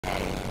One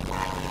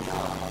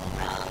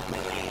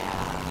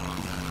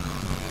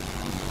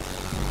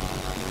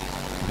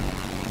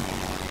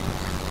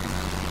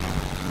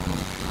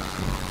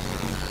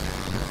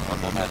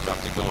more match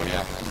up to go,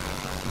 yeah.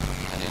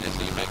 And it is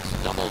the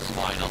mixed doubles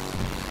final.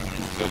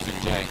 Goes to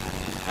Chae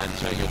and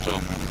Chae.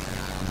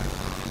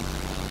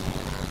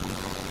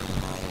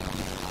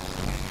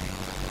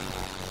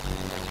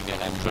 Making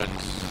an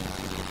entrance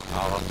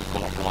out on the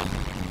court one.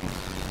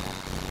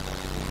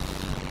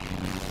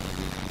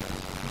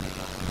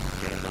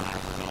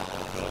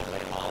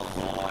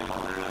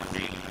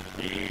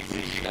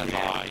 Never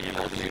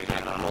able to get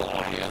the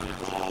ball here.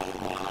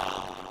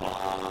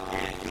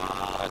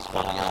 As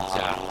Feng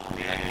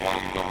and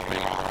Huang will be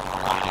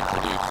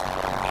introduced.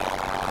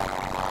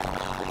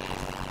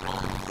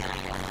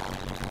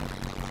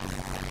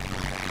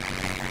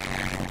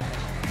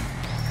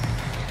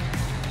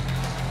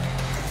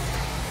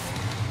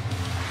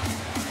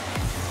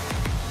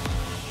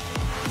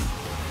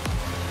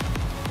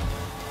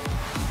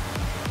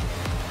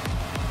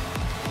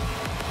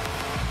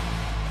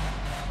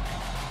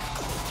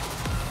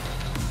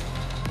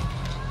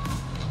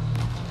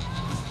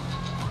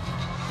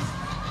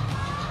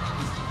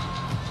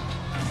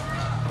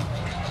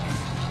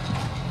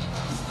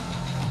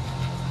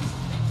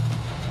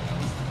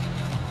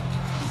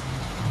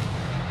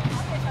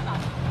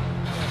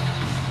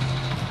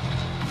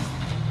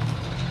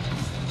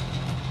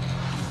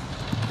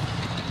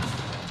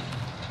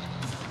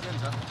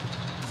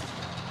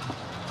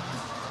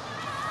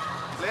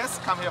 Players,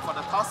 come here for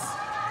the toss.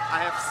 I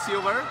have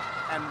silver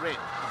and red.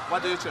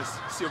 What do you choose?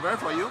 Silver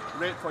for you,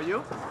 red for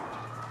you.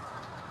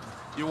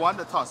 You want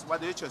the toss.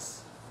 What do you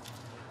choose?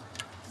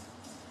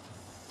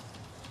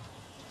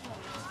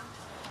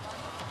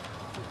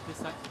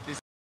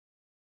 This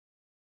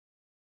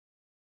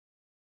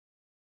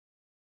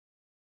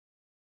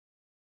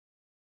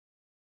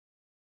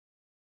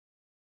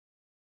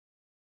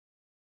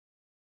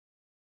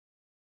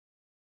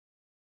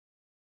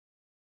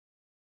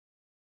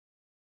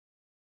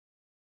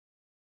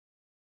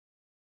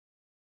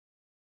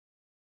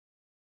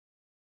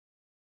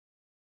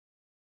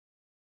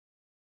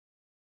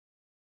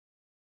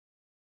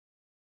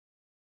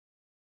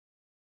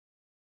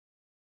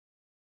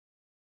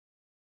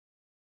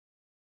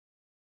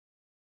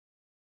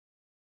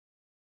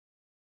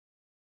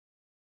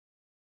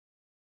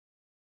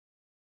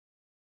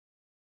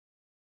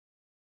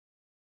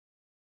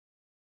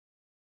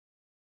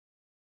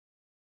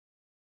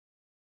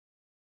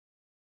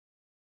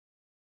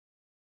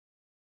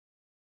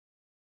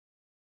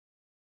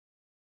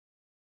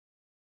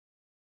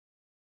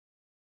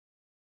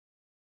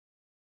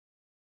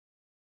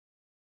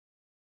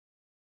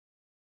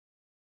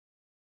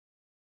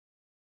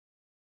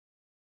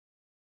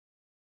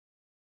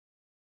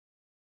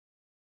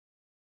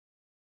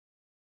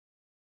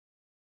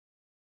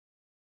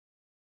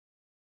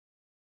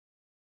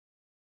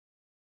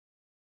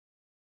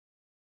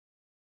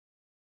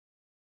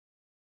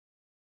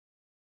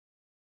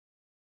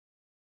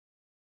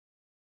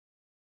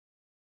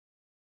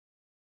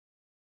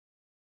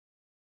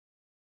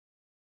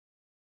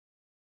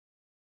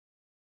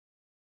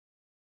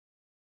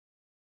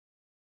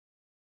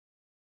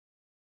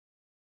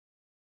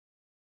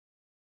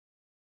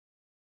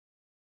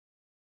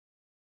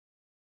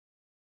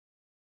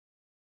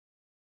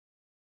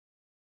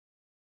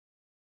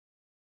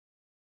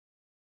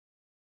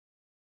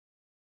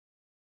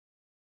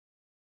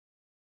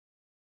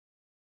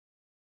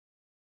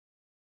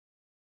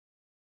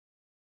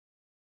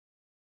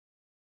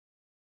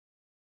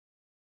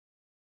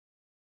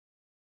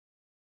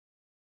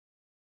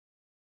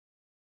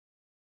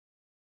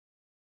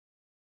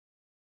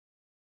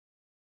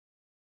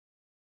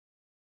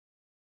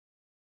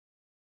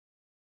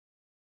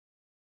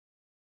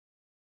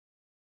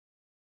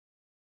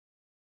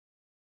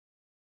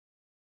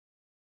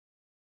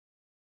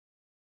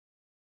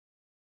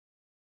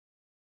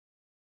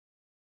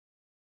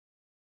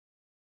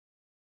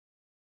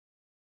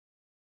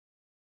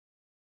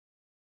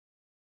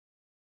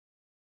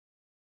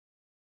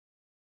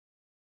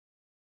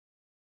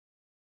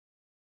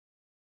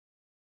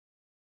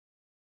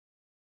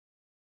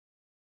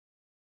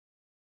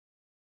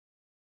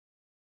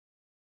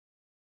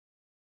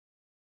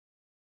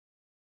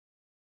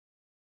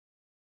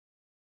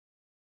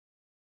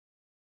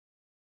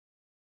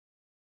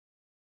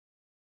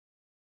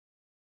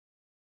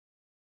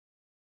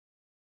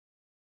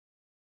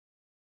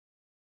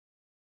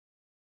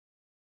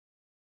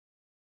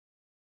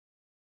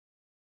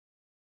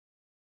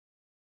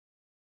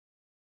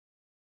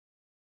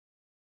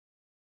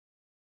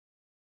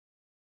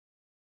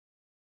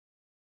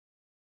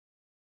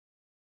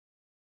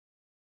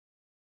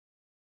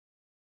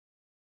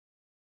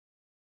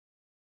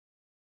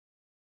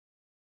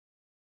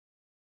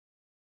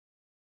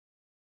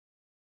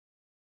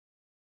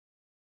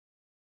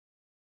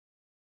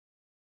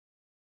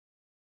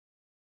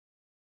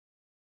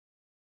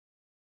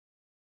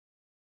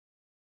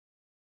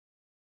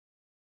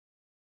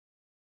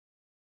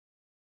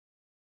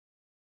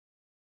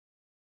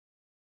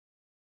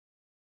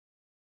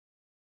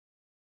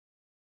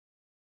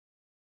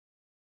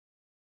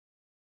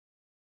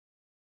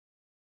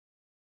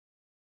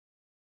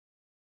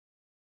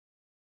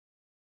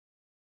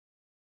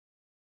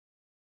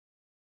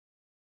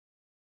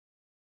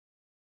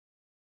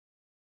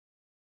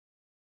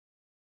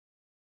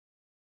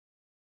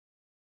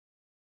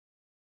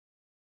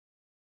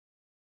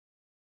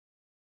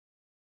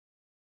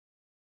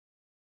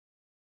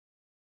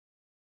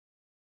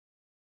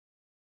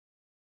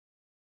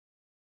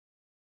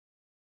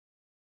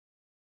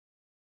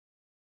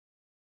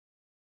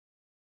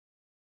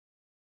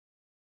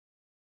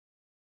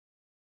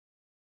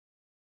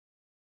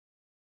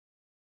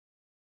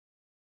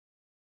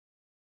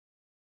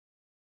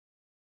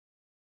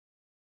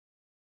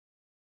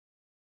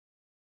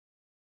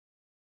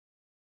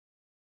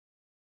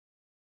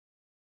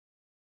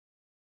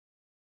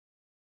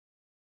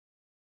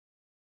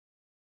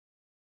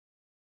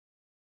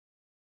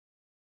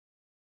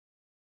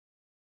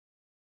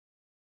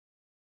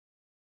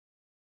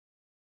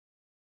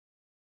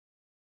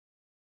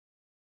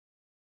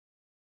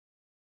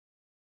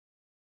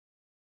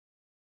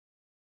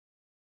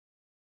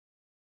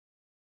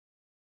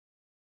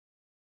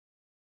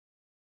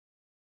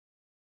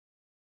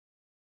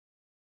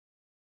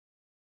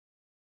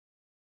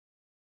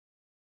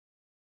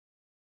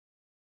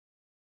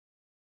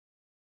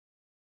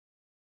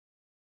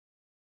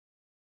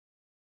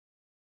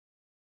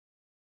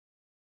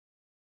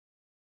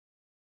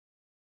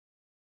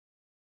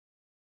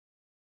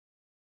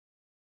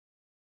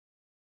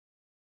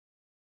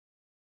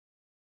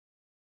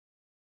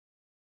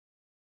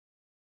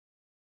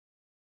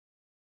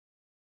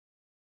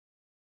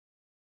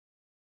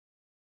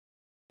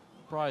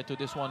prior to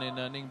this one in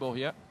Ningbo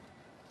here.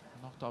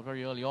 Knocked out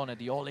very early on at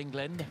the All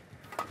England.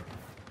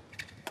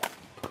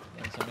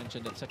 As I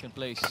mentioned, at second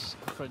place,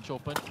 French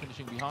Open,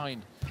 finishing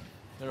behind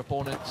their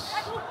opponents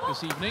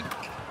this evening.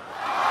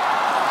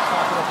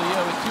 Starter of the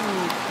year with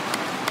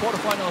 2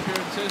 quarterfinal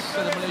appearances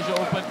at the Malaysia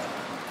Open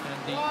and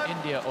the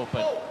India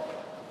Open.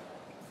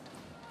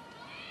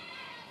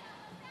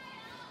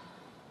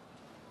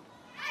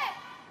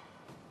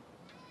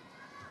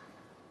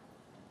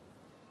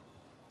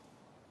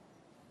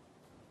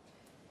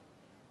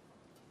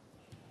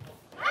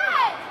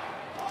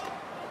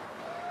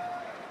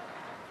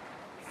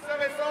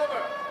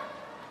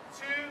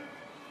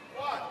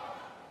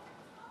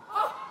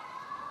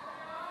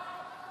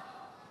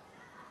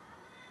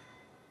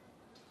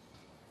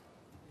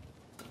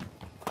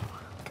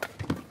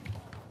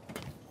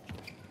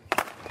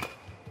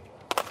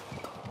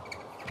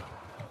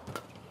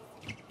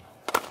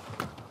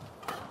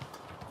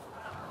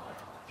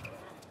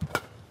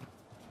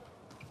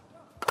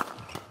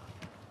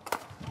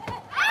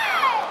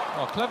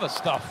 Clever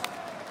stuff.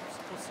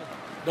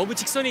 너무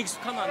직선에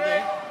익숙하면 안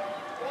돼.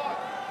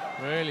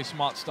 Really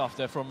smart stuff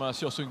there from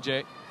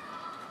Chae.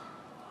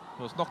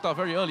 Was knocked out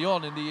very early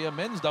on in the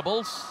men's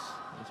doubles.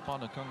 His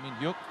partner Kang Min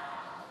Hyuk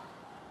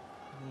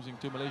losing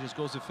to Malaysia's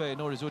Gozifei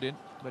Norizudin,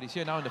 but he's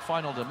here now in the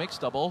final of the mixed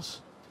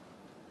doubles.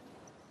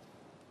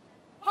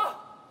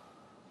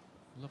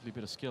 Lovely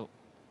bit of skill.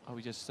 How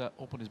he just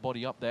opened his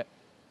body up there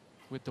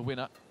with the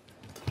winner.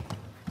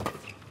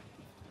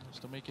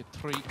 Just to make it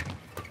 3.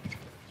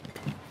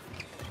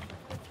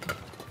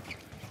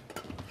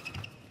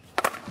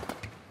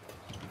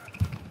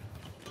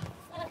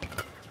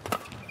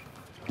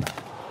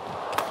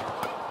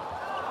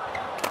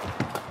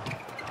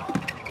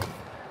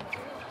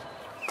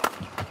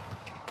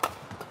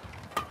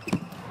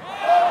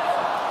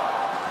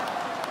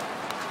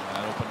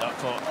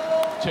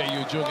 Chae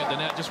Yu-jung at the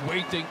net, just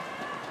waiting,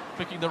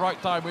 picking the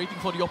right time, waiting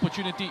for the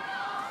opportunity.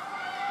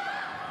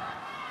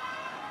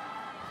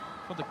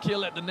 For the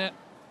kill at the net,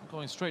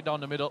 going straight down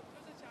the middle.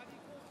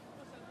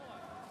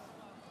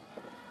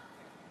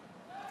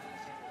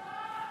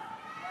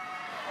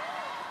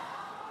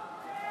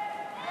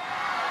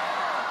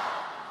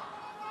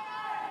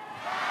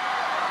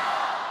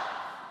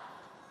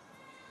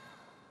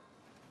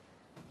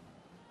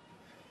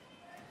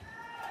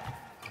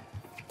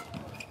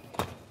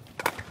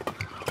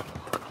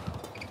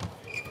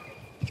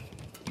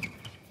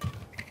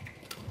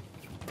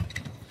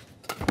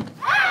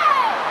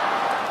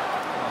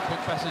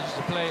 Passages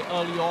to play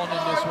early on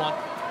in this one.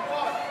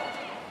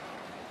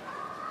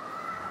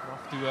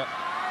 Off to a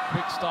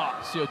quick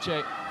start,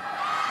 Chae.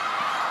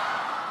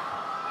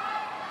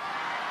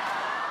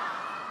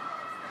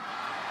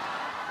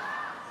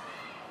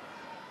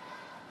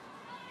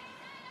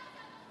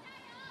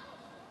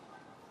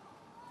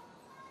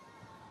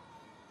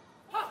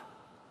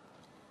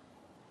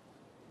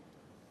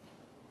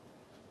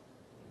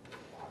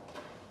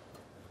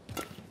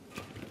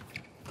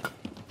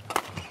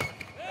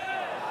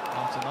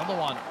 Another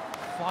one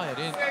fired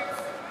in.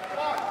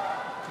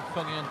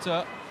 Feng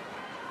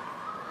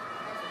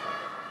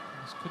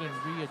just couldn't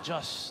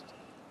readjust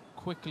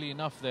quickly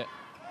enough there.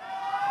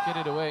 Get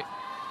it away.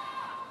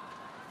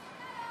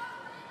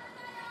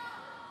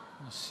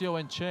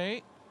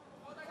 Chae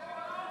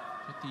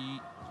with the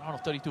round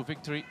of 32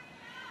 victory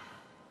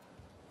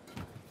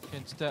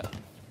against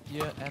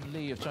Ye and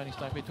Lee of Chinese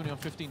Taipei,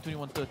 21-15,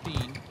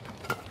 21-13.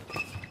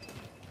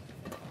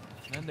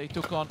 And they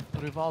took on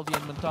Rivaldi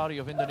and Mentari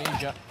of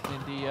Indonesia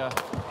in the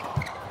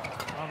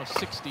round of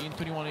 16,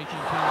 21-18,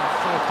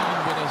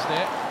 21-14 winners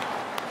there.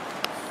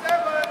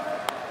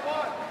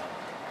 7-1.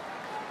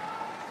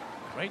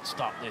 Great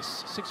start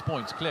this, 6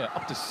 points clear,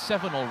 up to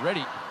 7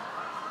 already.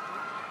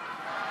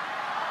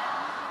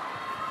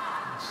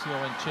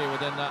 Chae were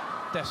then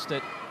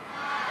tested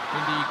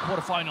in the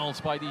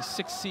quarterfinals by the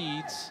 6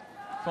 seeds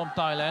from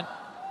Thailand.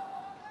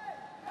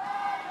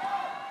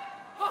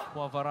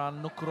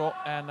 Wawaran Nukro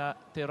and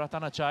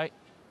Teratana Chae.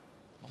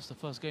 Lost the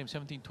first game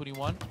 17-21.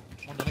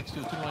 On the next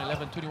two,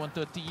 21-11,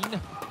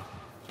 21-13.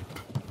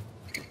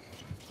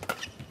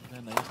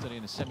 Then yesterday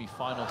in the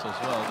semi-finals as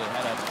well, they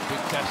had a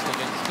big test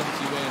against Chen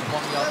Ziwei and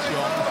Huang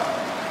Yaoqiong,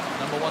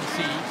 #1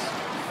 seeds.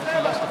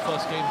 Actually lost the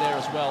first game there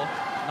as well,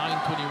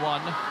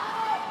 9-21.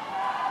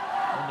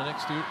 On the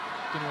next two,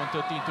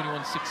 21-13,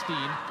 21-16.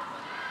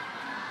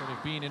 So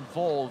they've been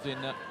involved in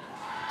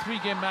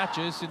 3-game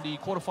matches in the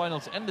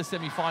quarterfinals and the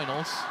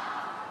semi-finals.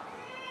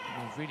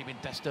 They've really been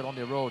tested on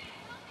their road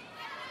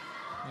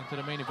into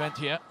the main event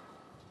here.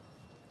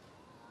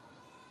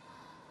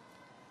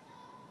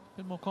 A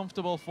bit more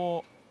comfortable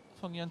for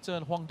Feng Yanzhe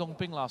and Huang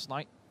Dongping last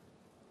night.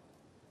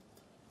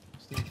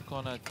 Still took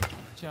on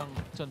Chiang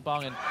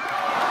Chenbang and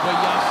Wei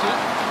Yasu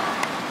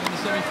in the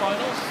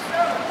semi-finals.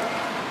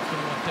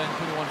 21-10,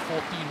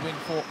 21-14 win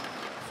for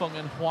Feng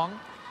and Huang.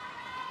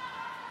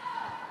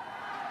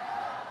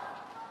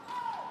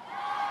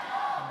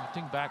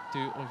 Think back to,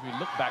 or if we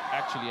look back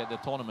actually at the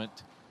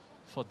tournament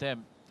for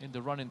them in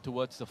the run-in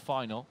towards the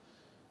final,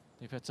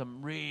 they've had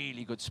some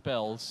really good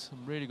spells,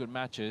 some really good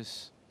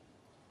matches.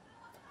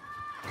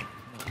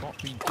 Has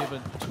not been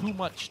given too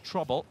much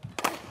trouble.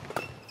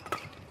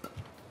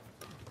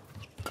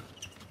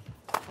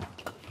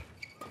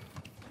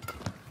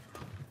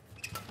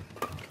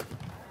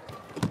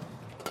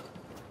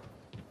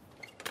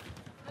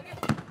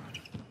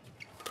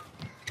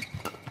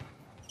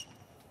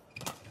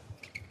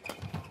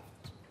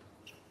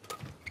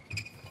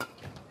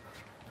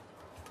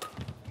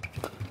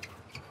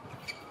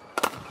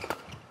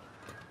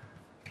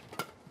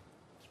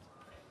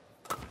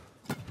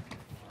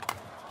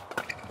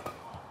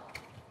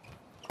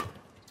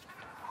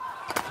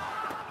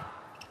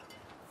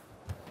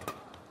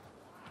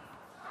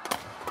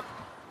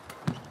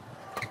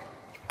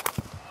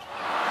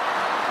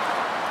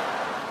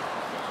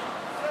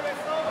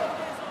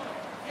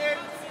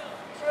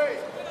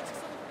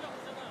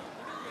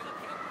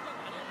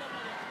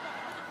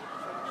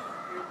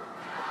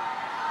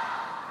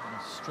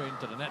 Straight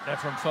into the net there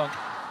from Feng.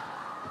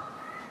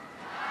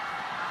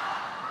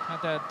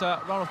 Had that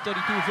round of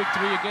 32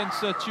 victory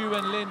against Chu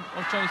and Lin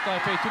of Chinese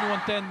Taipei,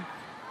 21-10,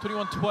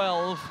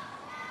 21-12.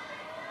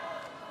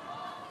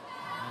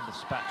 And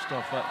dispatched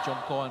of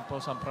Jomko and Po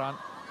Sampran.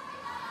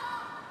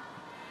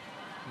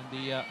 In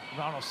the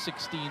round of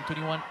 16,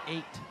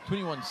 21-8,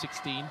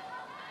 21-16.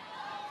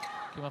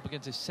 Came up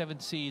against his 7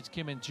 seeds,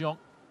 Kim and Jong.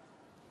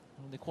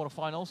 In the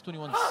quarterfinals,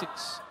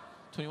 21-6,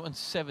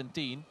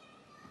 21-17.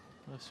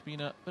 There's been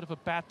a bit of a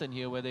pattern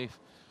here where they've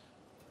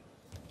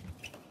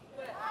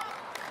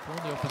thrown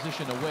the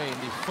opposition away in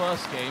the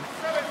first game,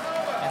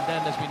 and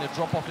then there's been a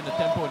drop-off in the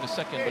tempo in the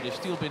second, but they've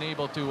still been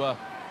able to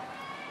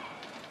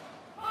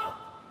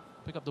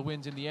pick up the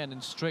wins in the end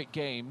in straight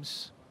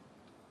games.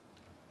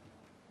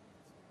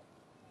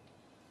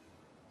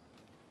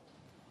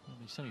 In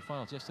the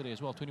semi-finals yesterday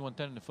as well, 21-10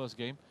 in the first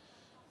game.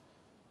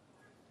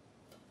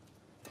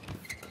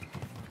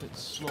 A bit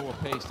slower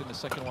paced in the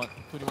second one,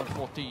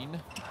 21-14.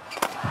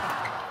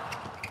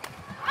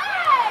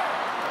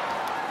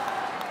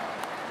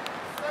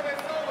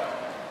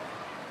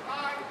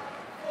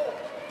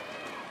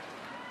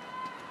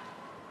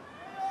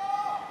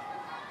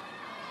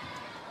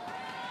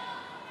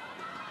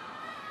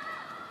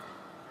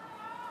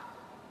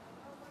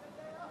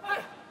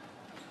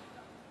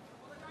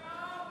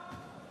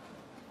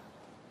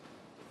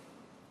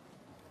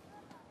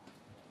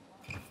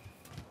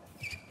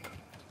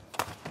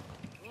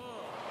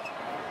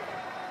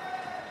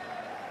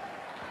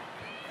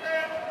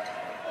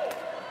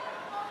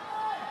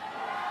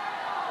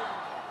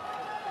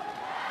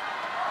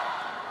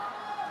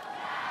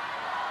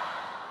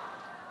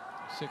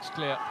 Six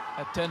clear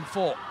at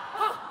 10-4.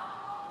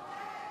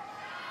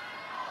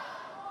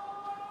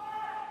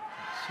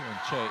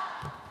 Chae,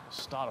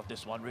 start of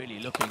this one really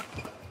looking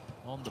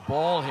on the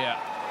ball here.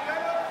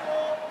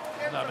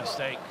 No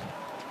mistake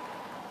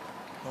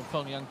from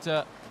Feng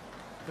Yangte.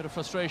 Bit of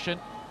frustration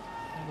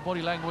in the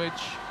body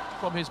language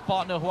from his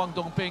partner Huang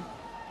Dongping.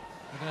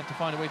 They're gonna have to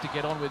find a way to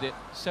get on with it.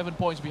 7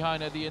 points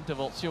behind at the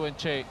interval. Xiu and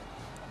Chae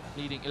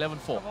leading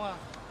 11-4.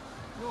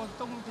 如果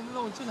东平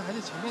路就是还是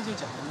前面就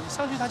讲的，你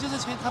上去他就是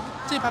前，他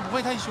这一排不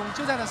会太凶，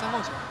就在他身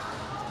后前，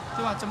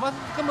对吧？怎么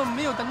根本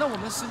没有等到我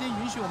们时间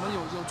允许，我们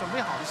有准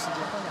备好的时间，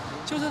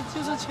就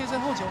是切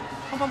身后球，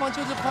砰砰砰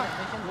就是快。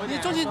你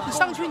中间你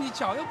上去，你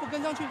脚又不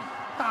跟上去，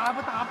打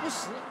不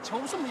死，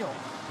球是没有，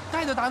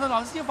带着打的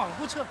老是些往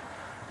后撤，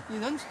你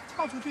能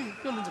跳出去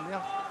又能怎么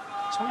样？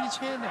球一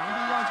切两个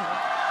都要球，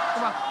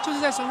对吧？就是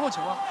在身后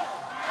球啊。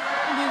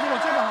 你如果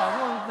做得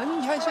好，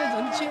你看现在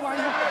人接完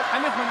以后还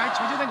没回来，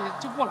球就在你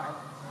就过来了。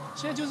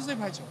现在就是这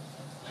排球，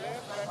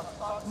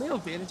没有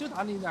别的，就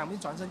打你两边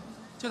转身，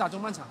就打中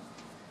半场，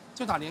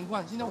就打连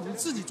贯。现在我们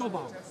自己做不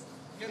好。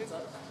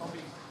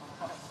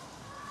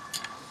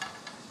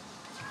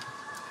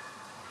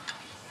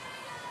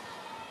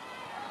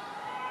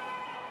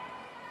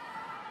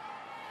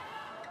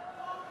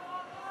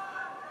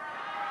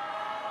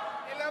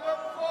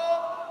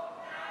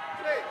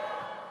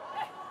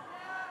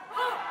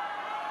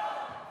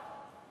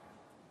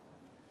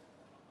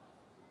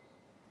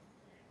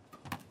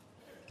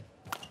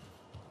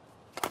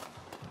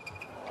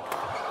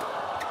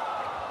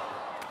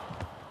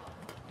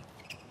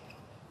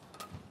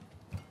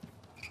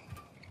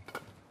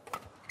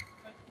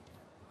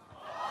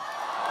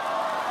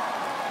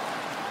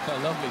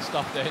 Lovely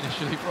stuff there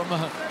initially from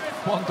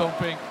Huang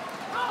Dongping.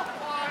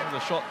 The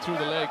shot through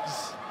the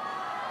legs.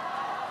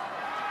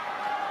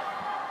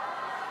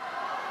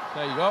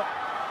 There you go.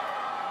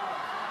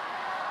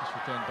 This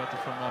return better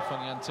from Feng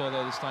Yangte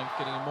there this time,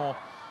 getting more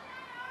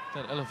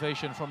that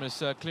elevation from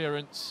his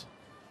clearance.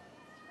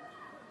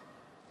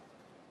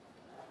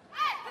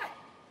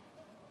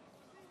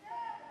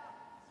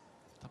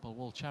 Double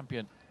world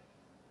champion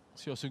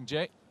Xiu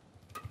Seung-jae.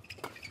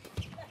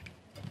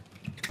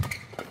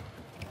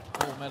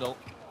 Gold medal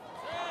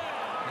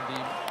in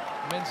the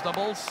men's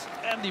doubles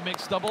and the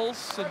mixed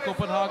doubles in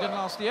Copenhagen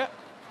last year.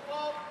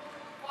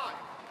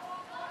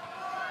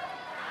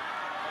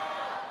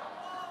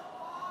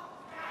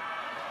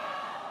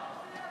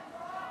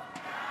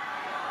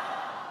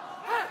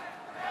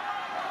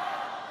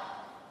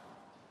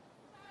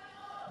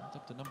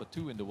 the number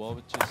 2 in the world,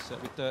 which is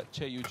with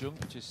Chae,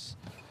 which is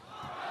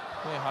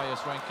their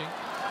highest ranking in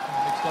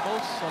the mixed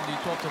doubles on the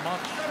 12th of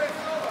March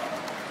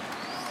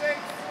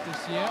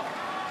this year.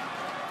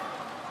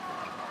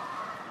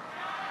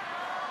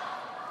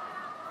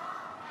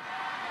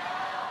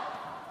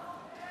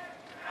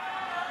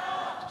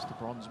 Just the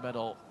bronze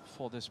medal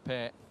for this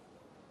pair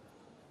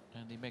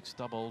and the mixed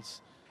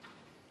doubles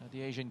at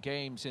the Asian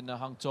Games in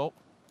Hangzhou.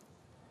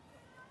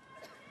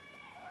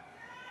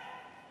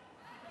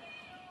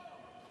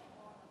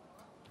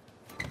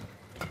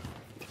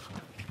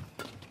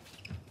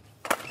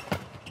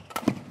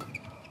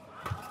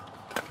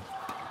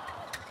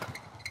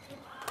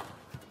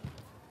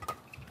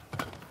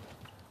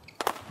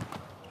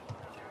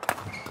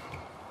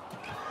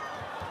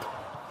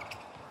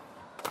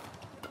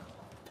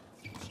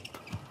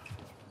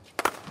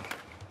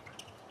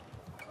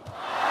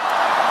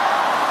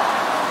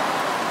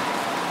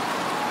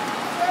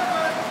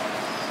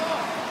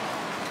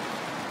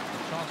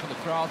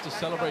 To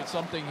celebrate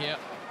something here.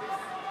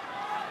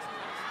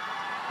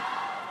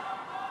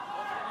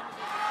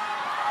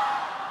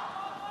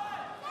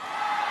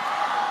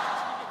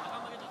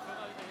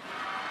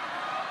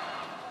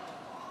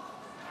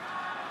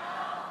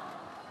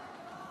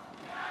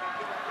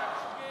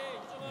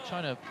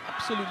 China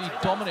absolutely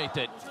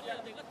dominated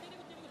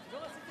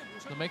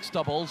the mixed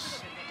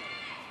doubles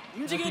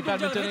at the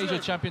Badminton Asia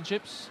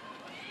Championships.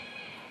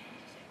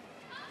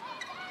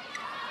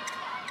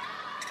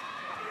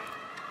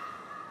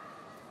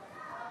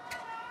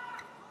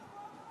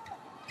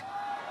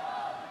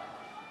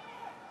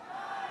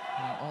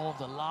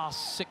 The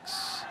last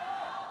 6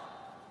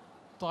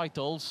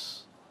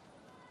 titles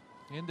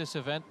in this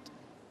event.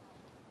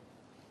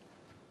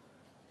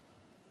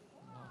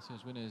 Last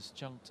year's winners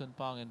Zhang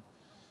Zhenbang and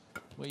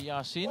Wei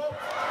Yaxin.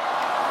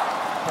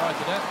 Prior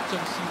to that,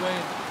 Zheng Siwei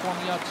and Huang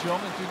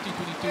Yaqiong in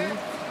 2022.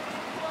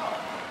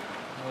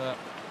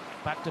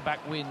 Back-to-back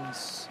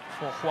wins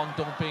for Huang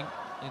Dongping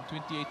in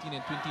 2018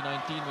 and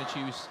 2019 when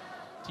she was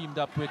teamed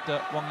up with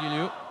Wang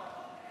Yiliu.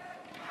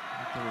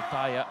 To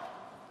retire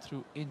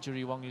through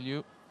injury, Wang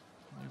Yiliu.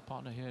 New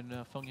partner here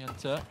in Feng Yan.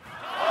 Lu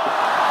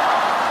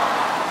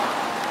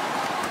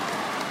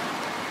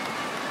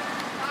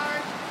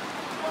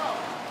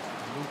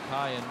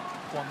Kai and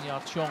Huang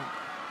Yaqiong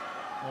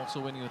also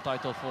winning the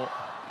title for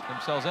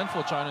themselves and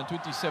for China in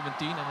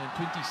 2017, and in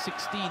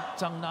 2016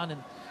 Zhang Nan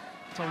and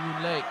Zhao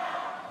Yunlei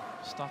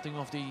starting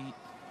off the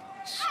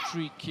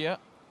streak here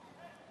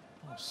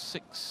of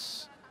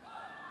 6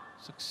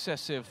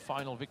 successive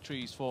final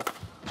victories for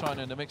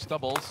China in the mixed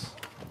doubles.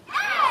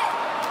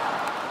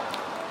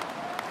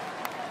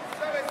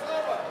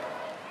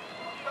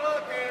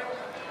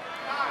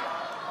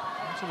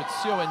 So with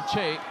Xiu and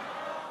Chae,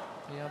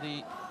 they are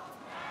the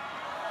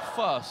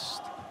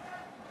first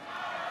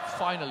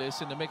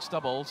finalists in the mixed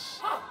doubles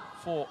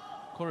for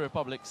Korea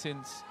Republic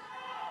since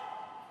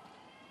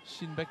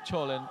Shin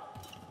Baek-chol and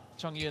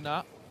Chang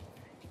Ye-na.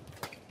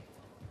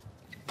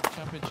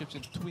 Championships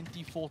in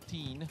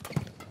 2014,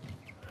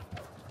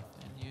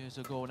 10 years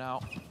ago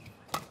now.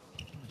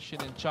 Shin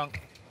and Chang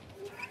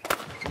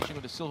finishing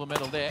with the silver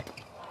medal there.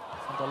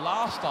 And the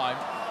last time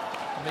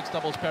the mixed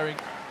doubles pairing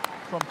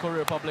from Korea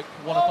Republic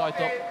won a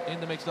title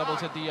in the mixed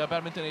doubles at the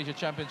Badminton Asia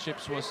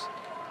Championships was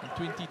in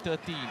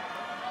 2013.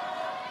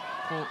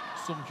 For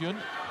Sung Hyun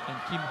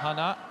and Kim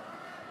Hana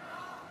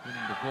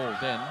winning the gold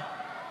then.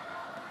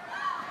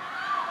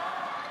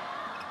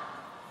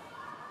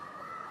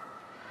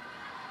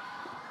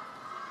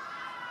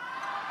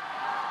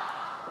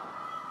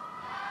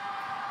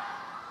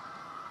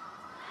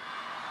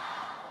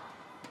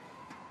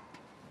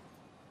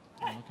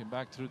 And looking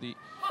back through the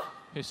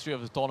history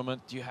of the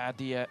tournament, you had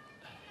the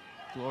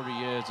glory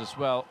years as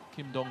well.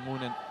 Kim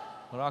Dong-moon and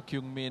Ra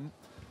Kyung-min,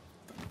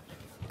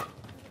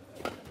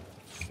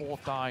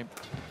 4-time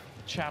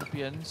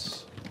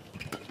champions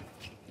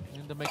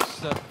in the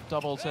mixed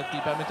doubles at the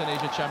Badminton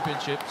Asia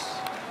Championships.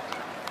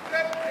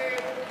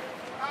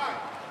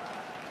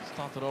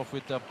 Started off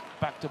with the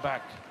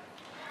back-to-back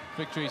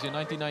victories in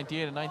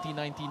 1998 and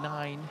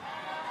 1999.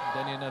 And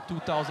then in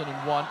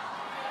 2001,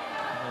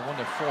 they won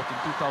their 4th in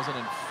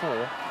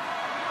 2004.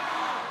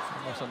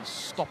 Almost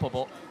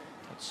unstoppable.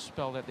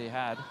 Spell that they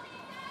had.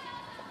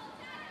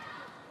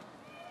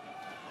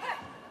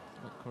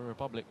 Korea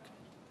Republic.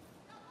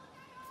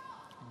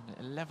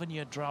 An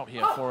 11-year drought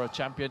here for a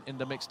champion in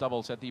the mixed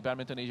doubles at the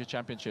Badminton Asia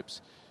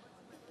Championships.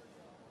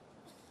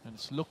 And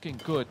it's looking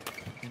good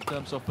in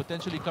terms of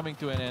potentially coming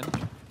to an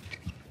end.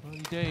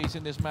 Early days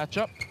in this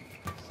matchup.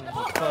 This is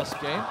the first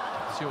game.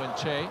 Xiu and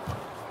Chae.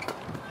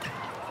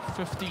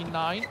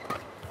 15-9.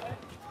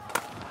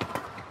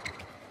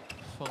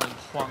 Feng and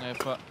Huang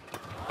have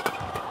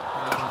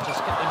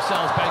just get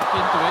themselves back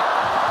into it.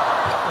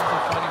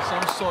 Finding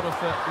some sort of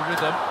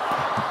rhythm.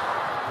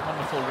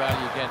 Wonderful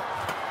rally again.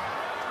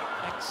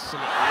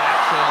 Excellent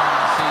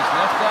reactions. He's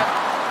left that.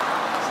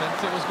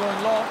 Sensed it was going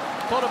long.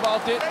 Thought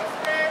about it.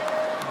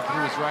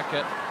 Threw his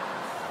racket.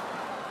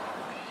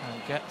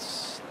 And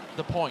gets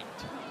the point.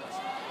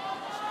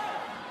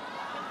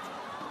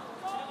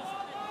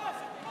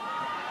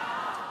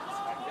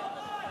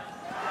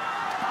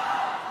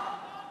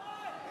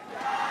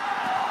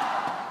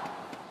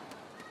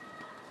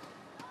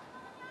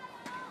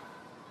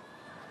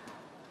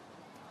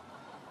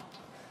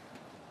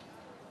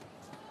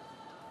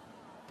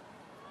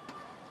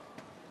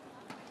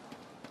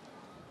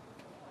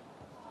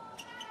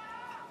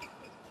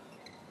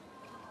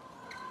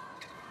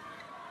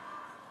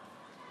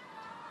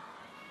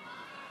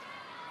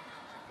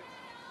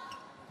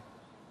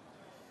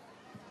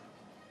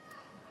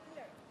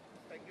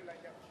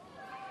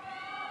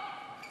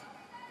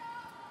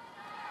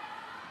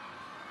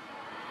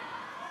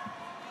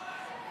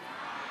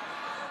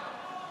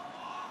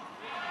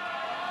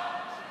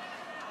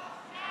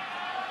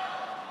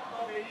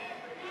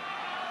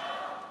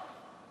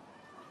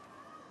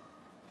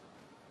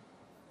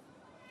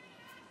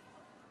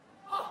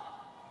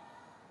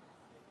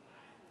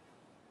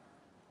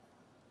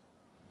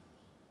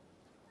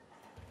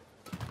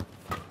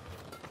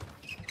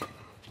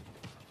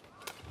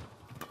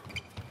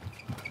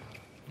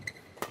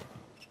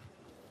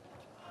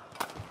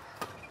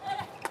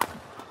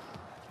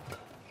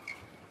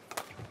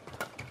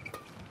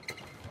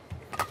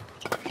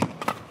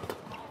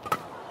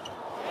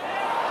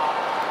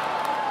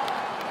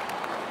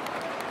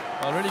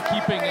 Really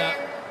keeping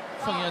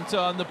Feng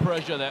under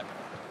pressure there.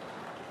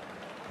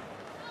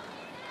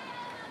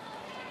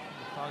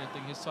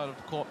 Targeting his side of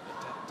the court.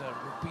 That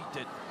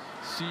repeated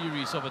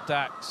series of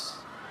attacks.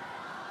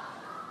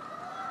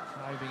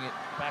 Driving it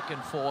back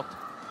and forth.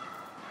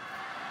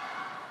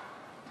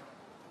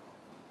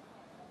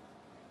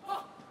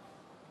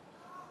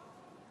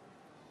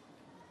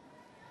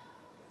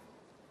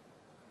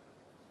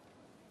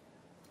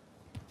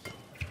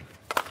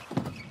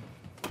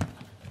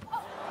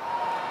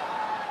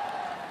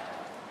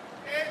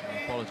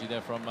 Apology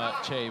there from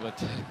Chae,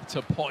 but it's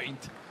a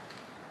point.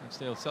 And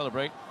still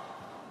celebrate.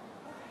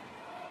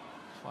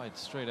 Fight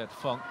straight at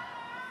Feng.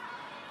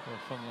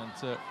 Feng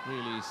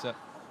really is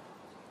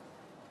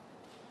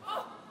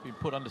been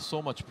put under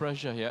so much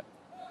pressure here.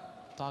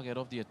 Target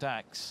of the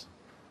attacks.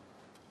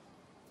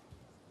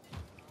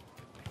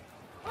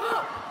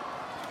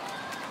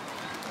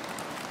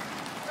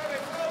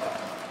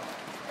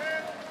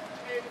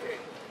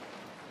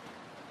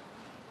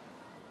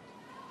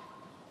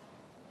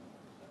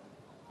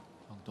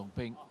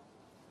 Huang,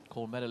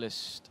 gold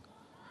medalist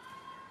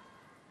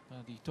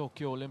at the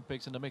Tokyo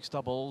Olympics in the mixed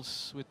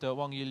doubles with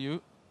Wang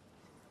Yiliu.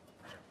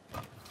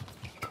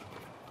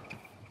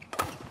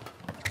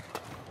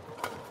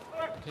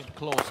 Came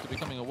close to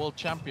becoming a world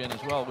champion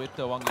as well with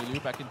Wang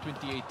Yiliu back in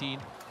 2018.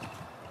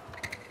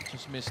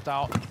 Just missed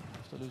out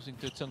after losing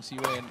to Zheng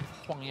Siwei and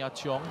Huang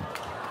Yaqiong.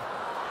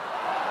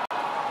 A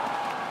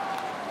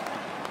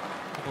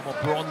couple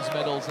more bronze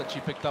medals that she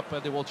picked up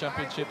at the World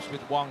Championships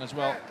with Huang as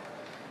well.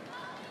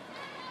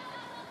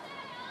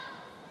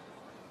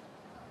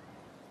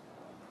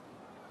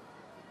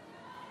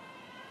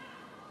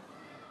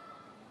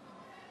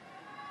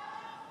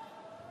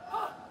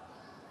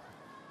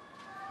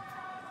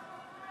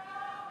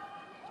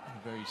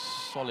 Very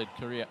solid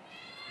career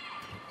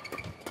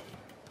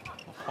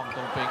of Huang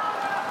Dongping.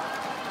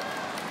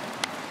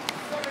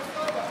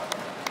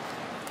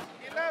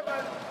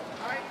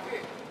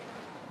 11-19.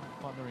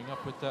 Partnering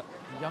up with the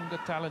younger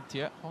talent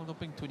here. Huang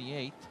Dongping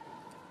 28,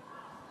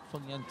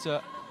 Feng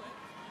Yanze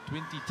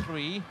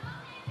 23.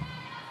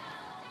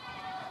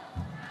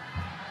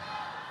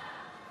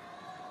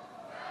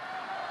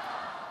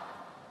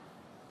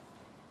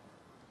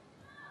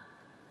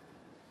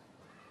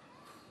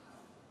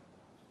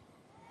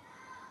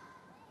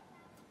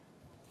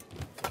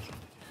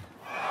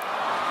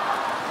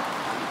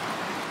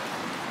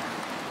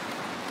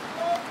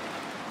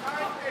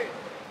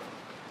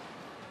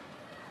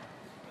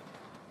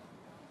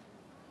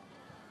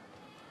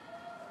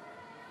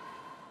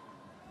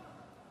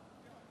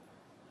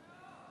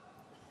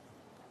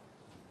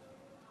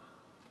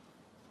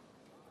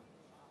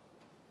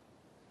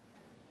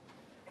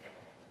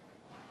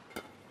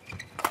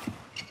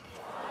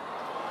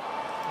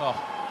 Oh,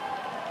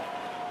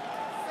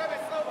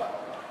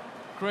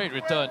 great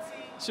return,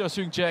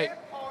 Chae.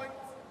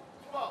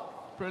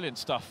 Brilliant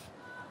stuff.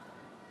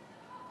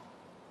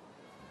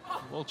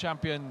 World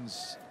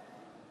champions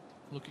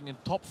looking in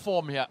top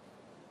form here.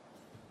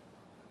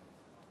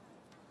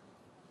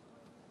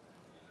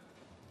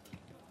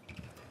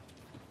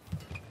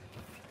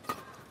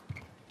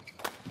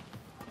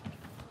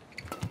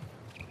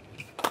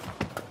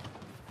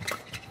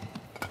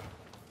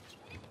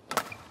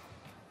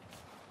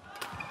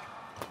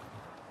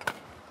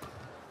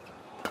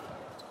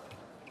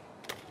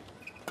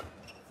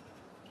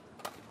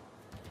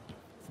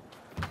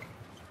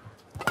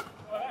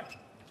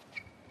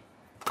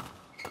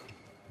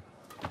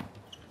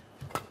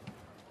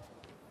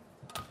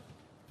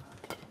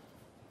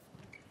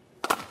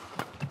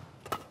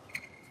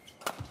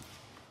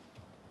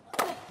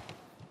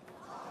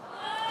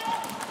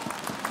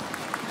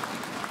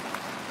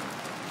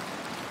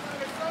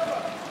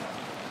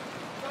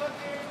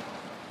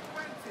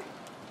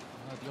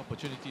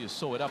 Opportunity to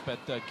sew it up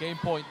at game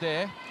point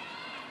there.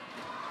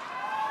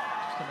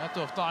 Just a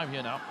matter of time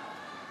here now.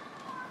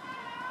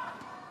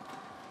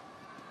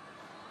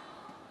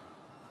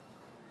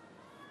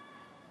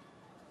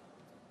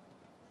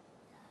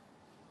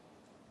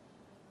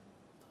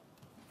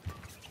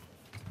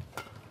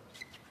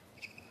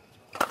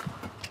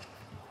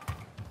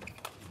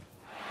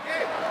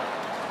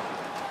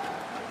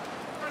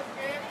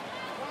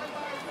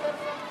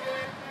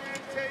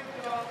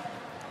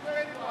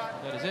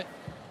 That is it.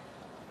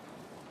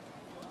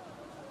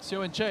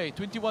 Xiao and Chae,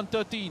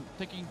 21-13,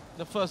 taking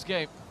the first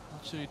game.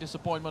 Actually,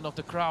 disappointment of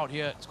the crowd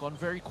here. It's gone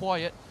very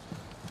quiet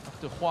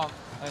after Huang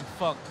and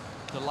Feng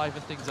to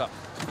liven things up.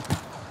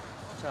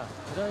 자,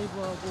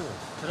 드라이브하고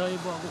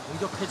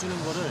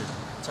공격해주는 거를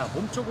자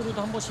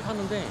몸쪽으로도 한 번씩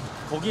하는데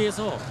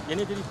거기에서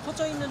얘네들이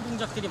퍼져 있는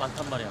동작들이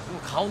많단 말이야.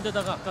 그럼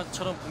가운데다가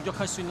아까처럼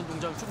공격할 수 있는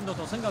동작을 조금 더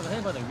생각을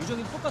해봐야 돼.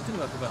 유정이 똑같은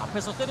거야. 그거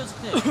앞에서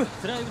때렸을 때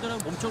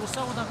드라이브들하고 몸쪽으로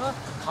싸우다가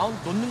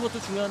놓는 것도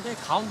중요한데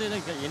가운데에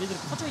얘네들이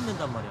퍼져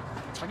있는단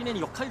말이야.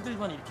 자기네는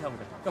역할들만 이렇게 하면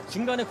돼. 그러니까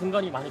중간에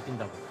공간이 많이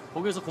빈다고.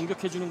 거기에서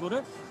공격해주는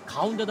거를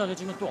가운데다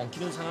해주면 또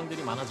엉키는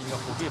상황들이 많아지니까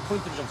거기에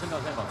포인트를 좀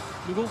생각해봐.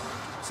 그리고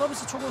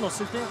서비스 초구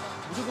넣었을 때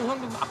무조건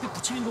황금 앞에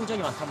붙이는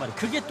동작이 많단 말이에요.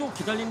 그게 또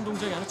기다리는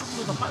동작이 아니라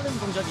조금 더 빠른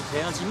동작이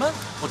돼야지만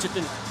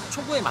어쨌든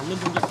초구에 맞는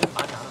동작들은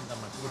많이 안 한단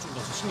말이에요. 그걸 좀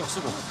더 신경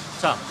쓰고.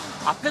 자,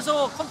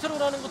 앞에서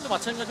컨트롤하는 것도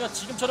마찬가지가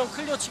지금처럼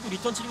클리어 치고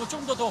리턴 치는 거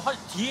조금 더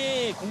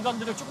뒤에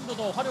공간들을 조금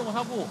더 활용을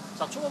하고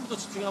자, 초반부터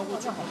집중하고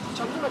强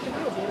度呢就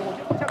没有别的，我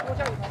觉得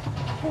像一台，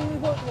通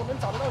过我们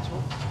找得到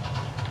球，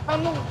他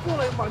弄过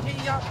来往前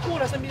一压，过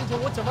了身边的球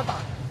我怎么打？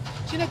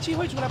现在机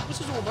会出来，不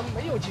是说我们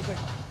没有机会，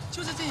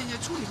就是这些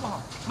处理不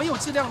好，没有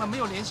质量了，没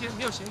有连接，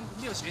没有衔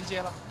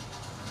接了，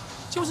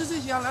就是这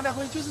些啊，来来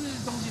回就是这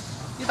些东西，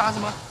你打什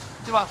么，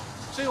对吧？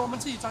所以我们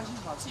自己专心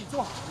把自己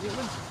做好，没有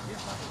问题，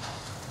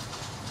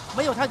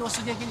没有太多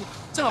时间给你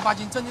正儿八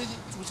经真正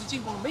组织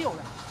进攻，没有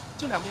了，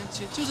就两边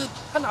切，就是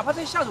他哪怕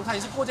在下手，他也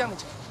是过这样的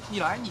球，你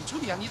来你处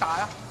理啊，你打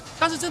呀、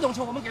但是这种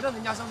球我们给到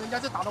人家时候，人家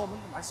就打到我们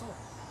难受，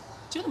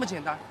就这么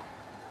简单，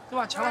对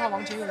吧？强的话，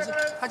王杰也是，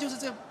他就是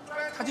这，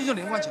他就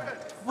连贯起来，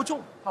不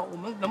中好，我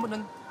们能不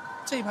能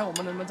这一排我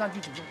们能不能占据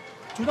主动？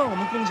主动我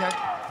们攻起来，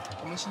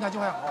我们心态就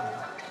会好很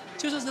多，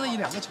就是这一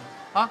两个球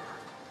啊。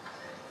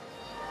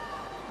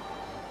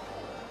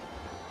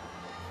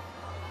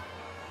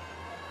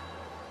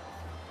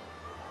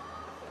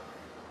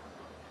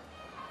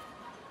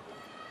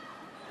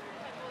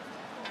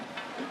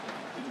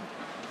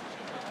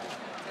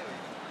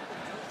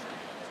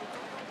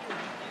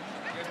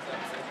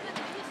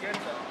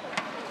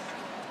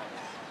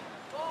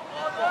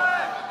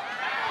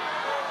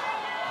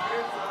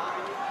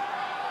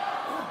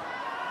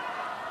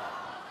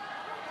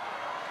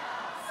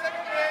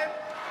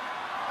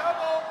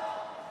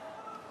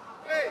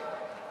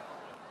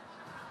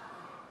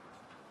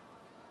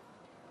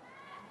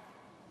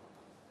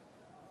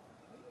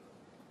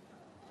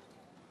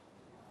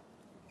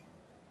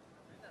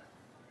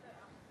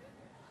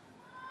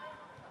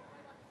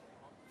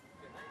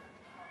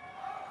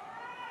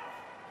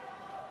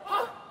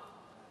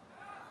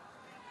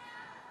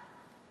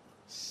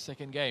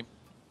Second game.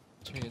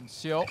 Chae and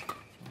Seo on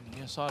the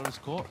near side of his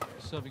court,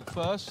 serving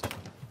first.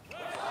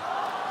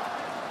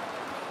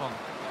 Feng.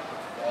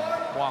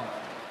 Huang.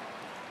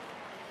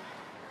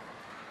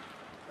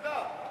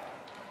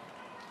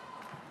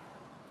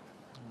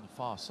 On the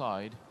far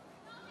side.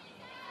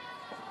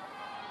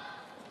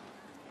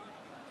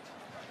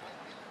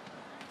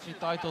 Three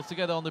titles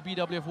together on the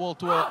BWF World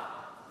Tour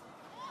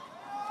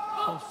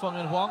for Feng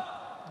and Huang.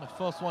 The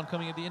first one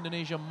coming at the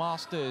Indonesia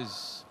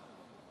Masters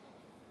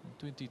in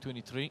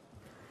 2023.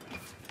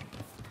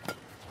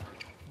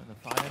 And the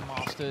Thailand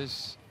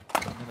Masters,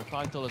 and then the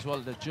title as well,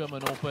 the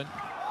German Open,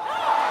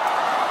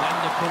 then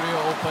the Korea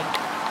Open,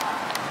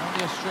 and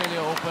the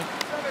Australia Open,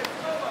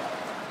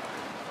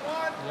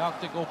 the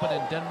Arctic Open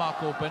and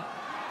Denmark Open.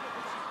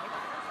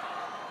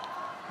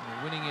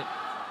 And winning it,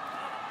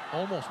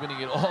 almost winning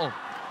it all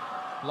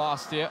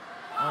last year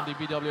on the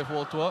BWF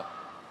World Tour.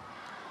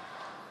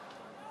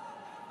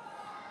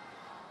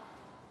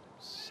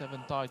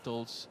 7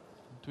 titles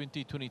in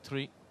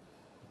 2023.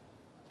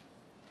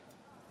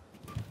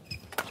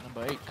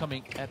 Number 8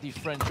 coming at the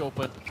French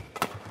Open.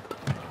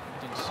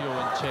 Between Seo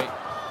and Chae.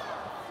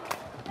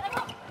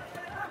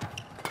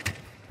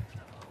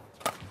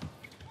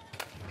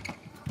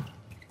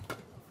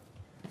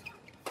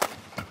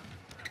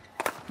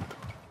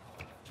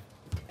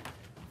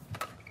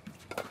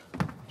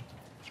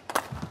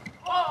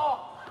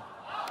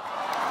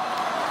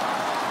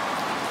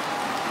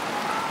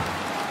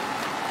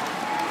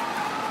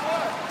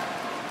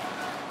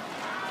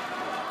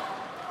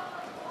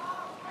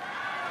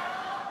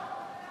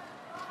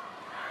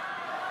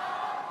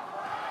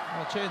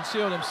 Chae and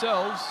Seo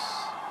themselves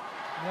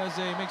as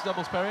a mixed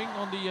doubles pairing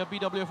on the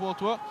BWF World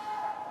Tour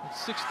with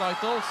 6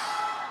 titles,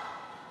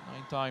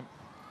 9-time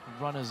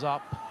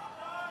runners-up.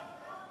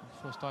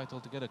 First title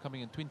together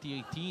coming in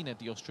 2018 at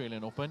the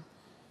Australian Open.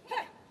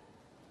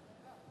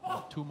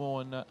 2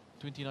 more in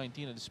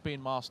 2019 at the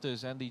Spain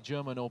Masters and the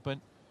German Open.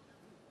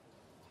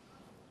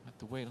 Have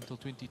to wait until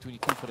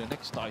 2022 for the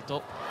next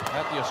title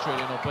at the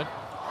Australian Open.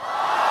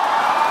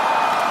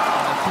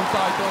 And 2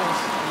 titles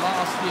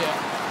last year.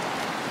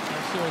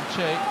 Seo and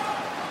Chae,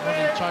 one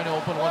in China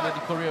Open, one at the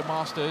Korea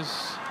Masters.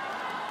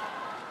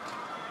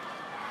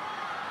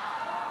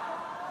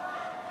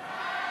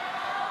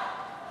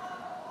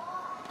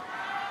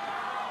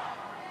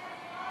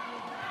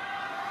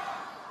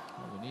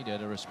 Well, we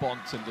needed a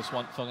response in this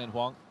one, Feng and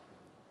Huang.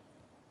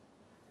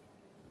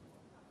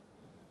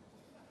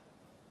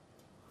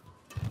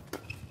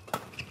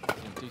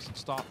 A decent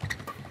start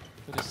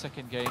for the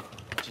second game,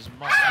 which is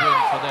must win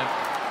for them.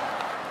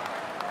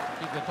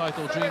 Keep the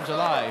title dreams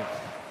alive.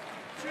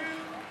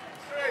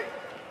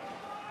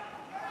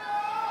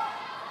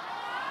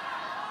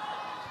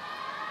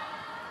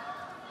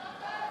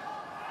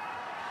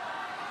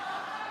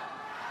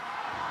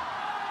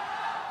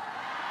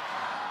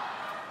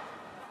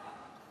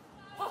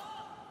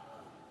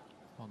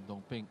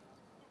 Ping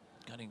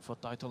gunning for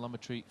title number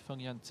 3. Feng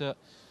Yante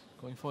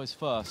going for his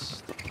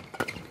first.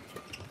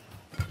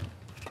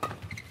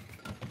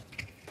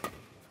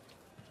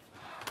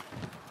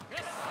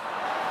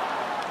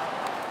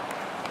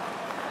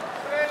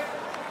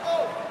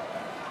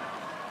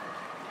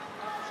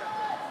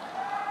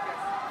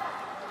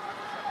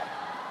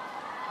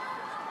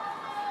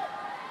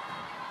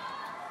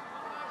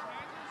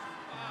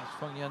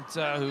 Feng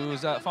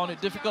who's found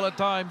it difficult at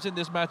times in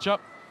this matchup.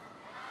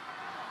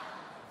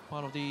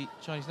 Part of the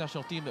Chinese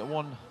national team that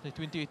won the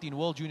 2018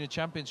 World Junior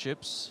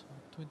Championships,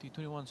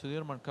 2021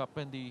 Sudirman Cup,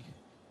 and the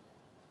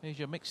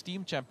Asia Mixed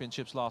Team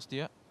Championships last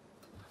year.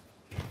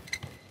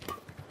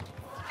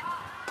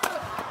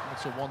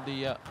 Also won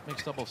the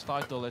mixed doubles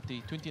title at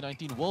the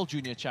 2019 World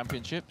Junior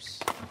Championships.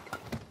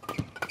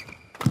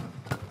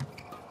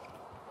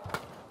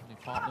 He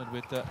partnered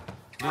with Lin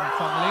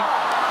Fangling,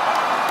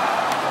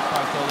 the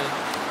title in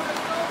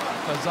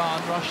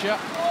Kazan, Russia.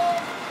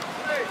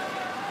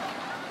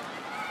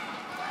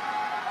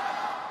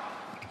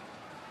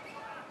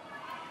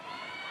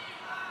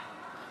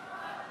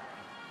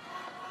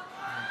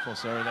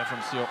 Force error there from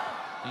Seo.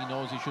 He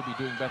knows he should be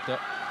doing better.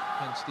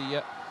 Hence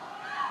the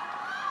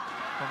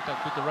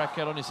contact with the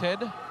racket on his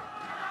head.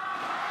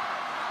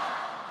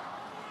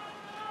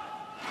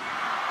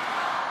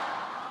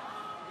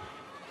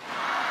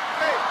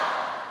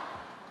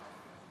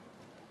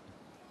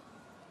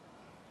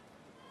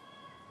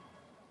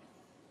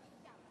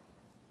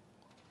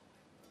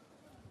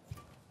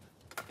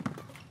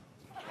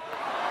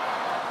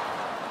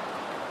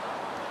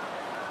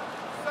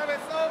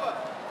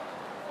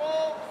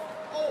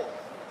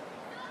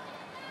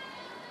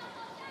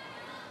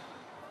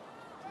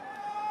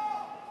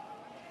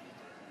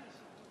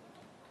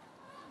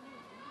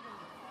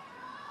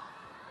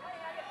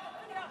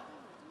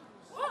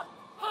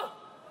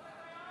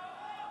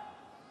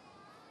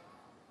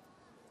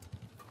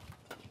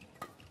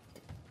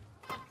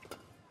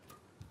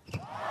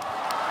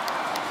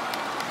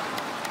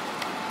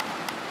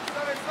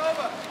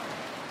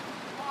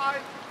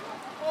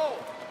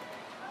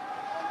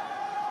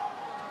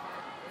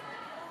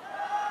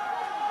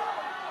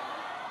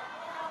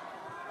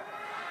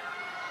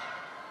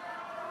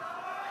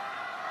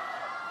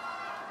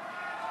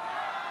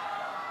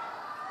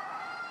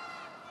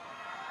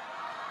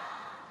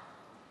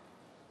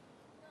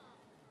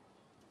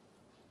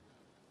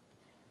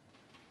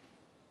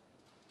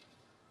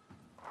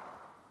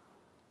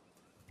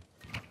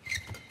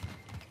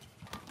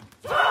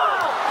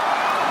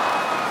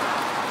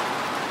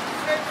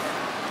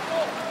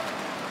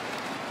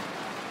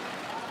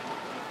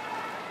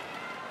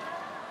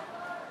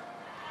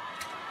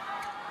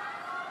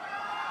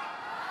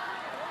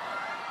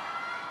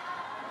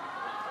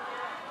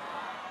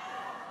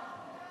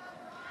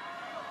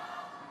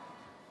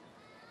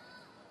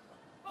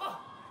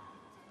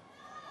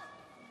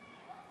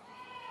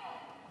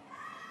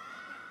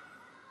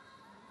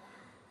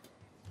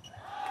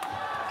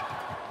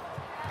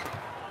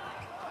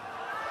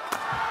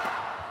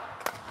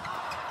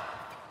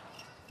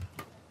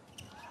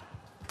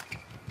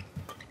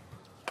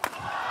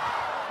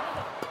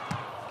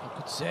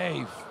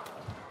 Save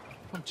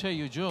from Chae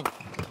Yu-jung.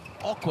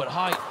 Awkward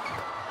height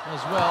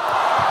as well.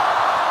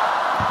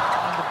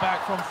 And the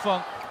back from Feng.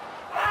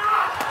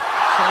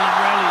 Solid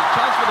rally.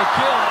 Chance for the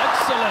kill.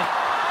 Excellent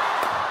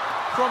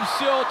from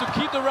Seo to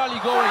keep the rally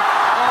going.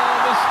 Oh,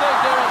 mistake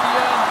there at the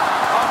end.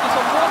 After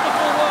some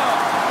wonderful work.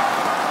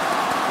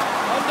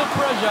 Under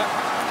pressure.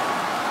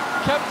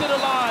 Kept it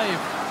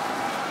alive.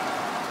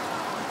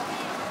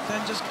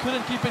 Then just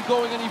couldn't keep it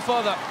going any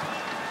further.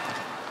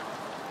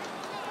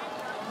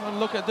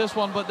 Look at this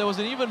one, but there was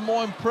an even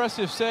more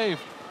impressive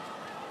save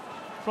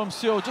from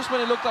Seo, just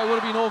when it looked like it would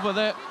have been over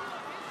there.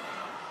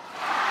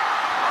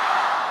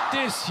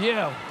 This,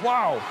 yeah,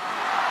 wow.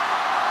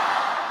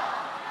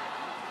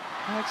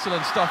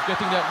 Excellent stuff,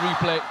 getting that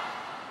replay.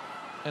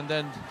 And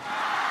then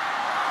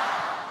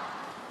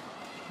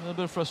a little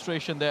bit of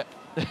frustration there.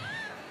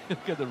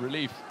 Look at the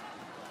relief.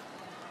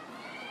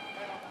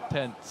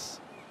 Tense,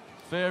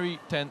 very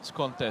tense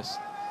contest.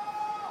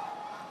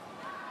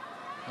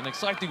 An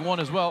exciting one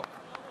as well.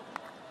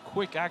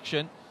 Quick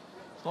action.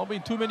 There's not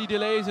been too many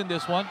delays in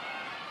this one.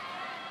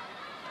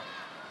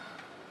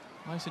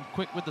 Nice and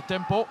quick with the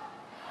tempo.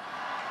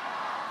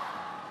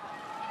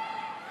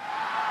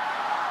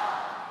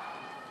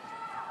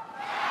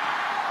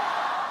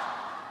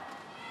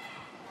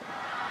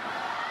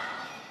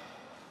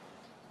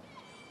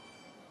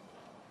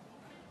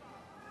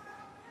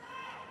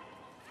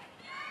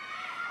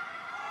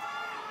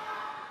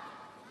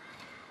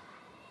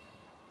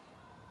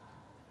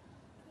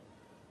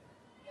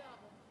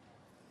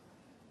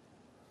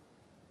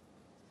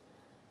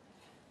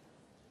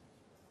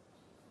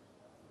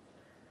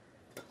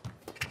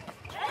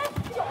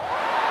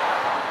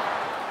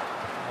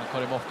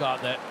 Caught him off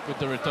guard there with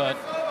the return.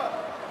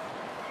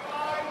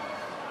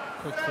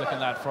 Quick flick on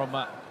that from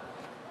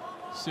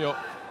Seo.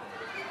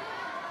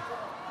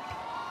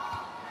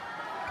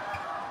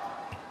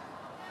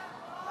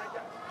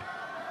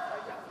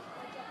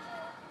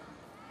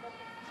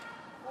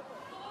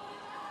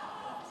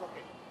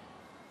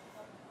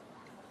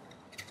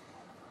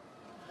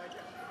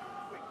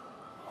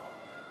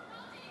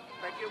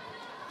 Thank you.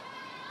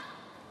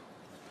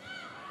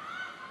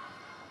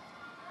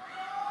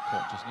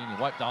 Court just needing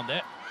a wipe down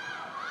there.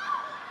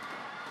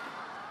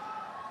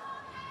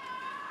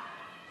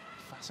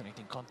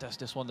 Fascinating contest,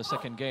 this one, the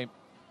second game.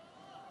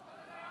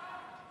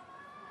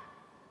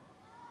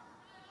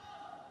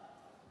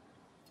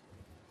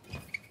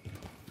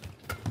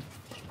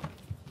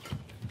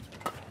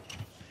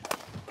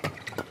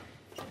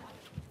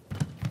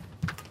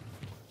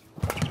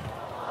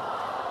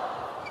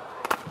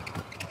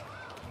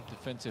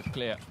 defensive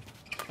clear.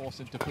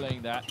 Forced into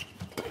playing that.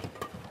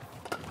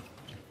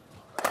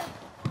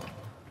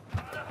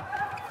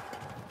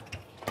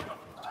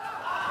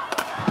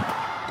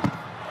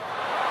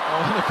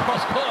 Oh, and the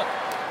cross court.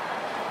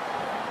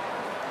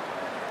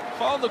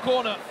 Found the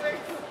corner.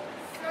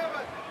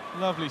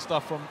 Lovely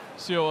stuff from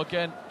Chae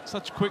again.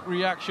 Such quick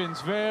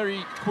reactions,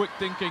 very quick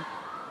thinking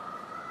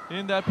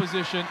in that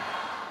position.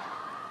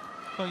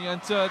 Feng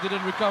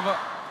didn't recover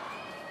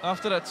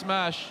after that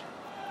smash.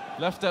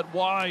 Left that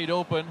wide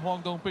open.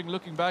 Huang Dongping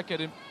looking back at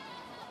him.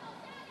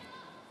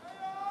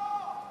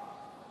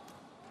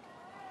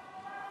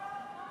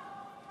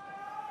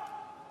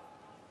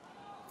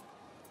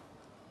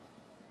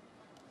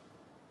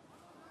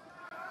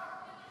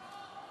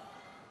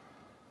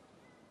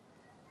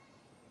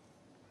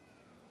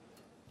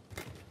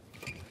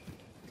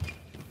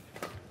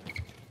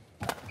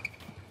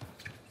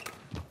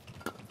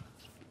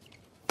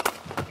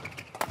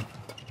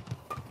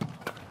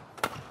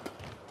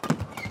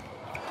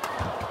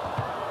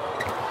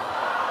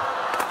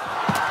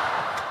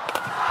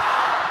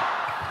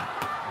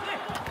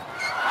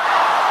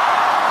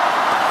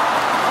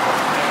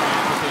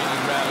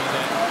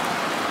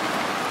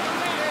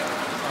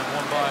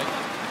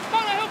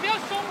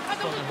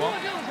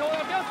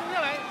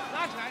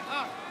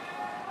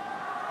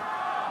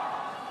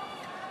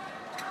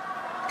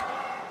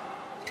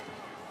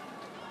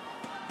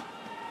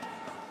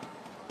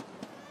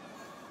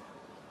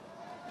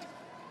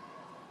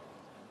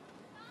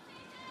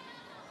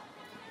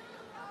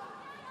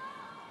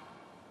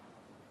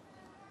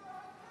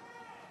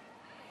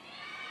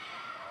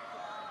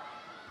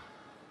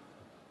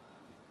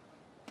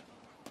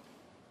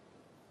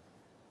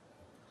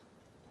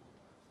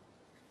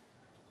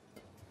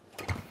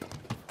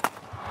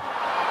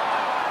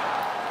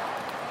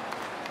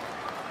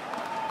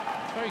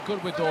 Very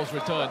good with those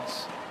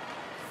returns,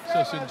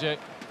 Chae.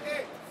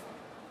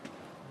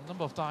 A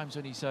number of times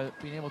when he's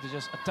been able to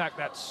just attack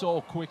that so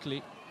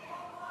quickly.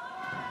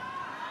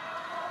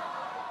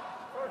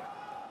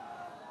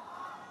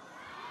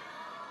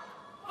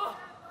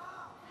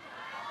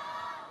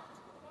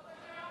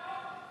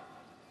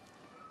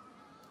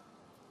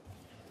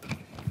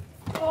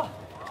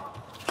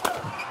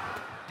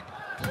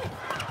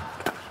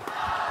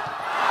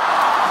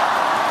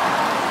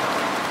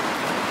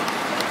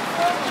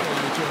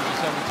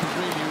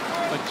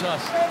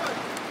 Just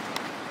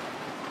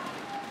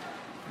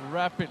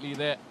rapidly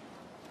there.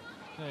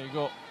 There you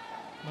go.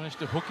 Managed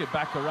to hook it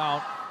back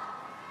around.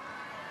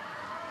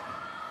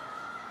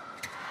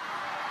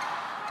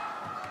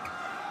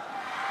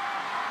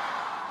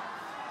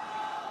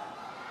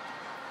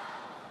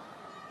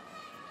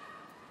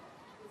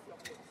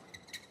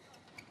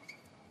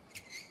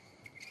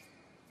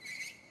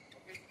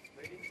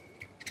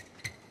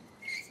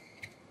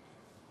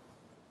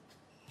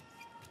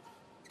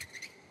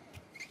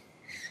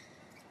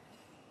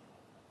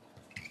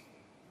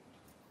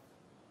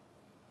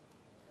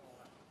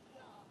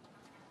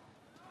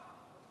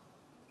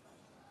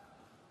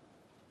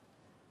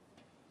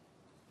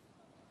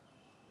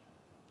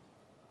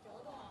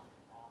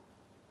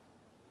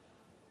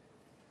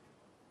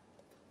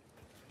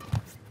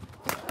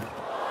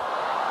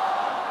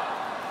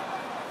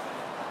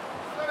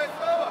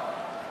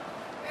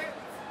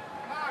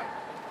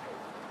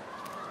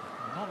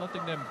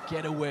 Letting them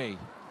get away.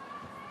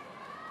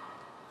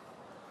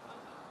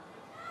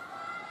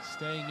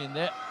 Staying in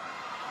there.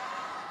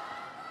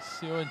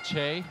 Chae and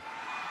Chae.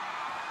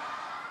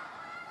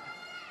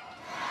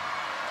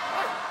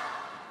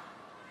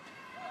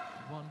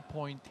 One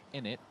point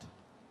in it.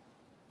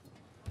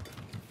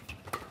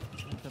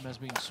 Them has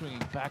been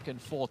swinging back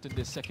and forth in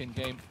this second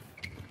game.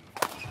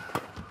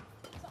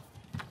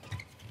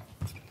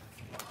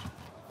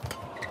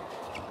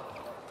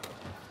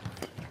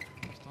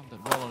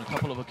 On a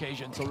couple of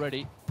occasions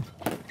already.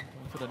 Going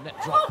for the net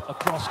drop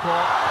across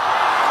court.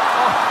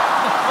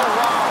 Oh,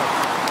 wow!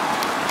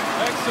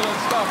 Excellent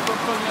stuff from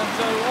Feng,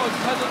 who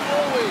hasn't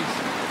always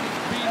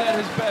been at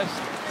his best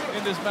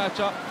in this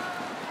matchup.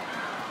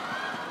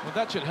 Well,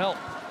 that should help.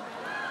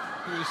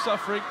 He was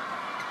suffering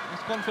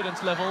his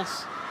confidence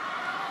levels.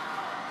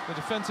 The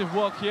defensive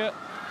work here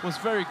was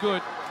very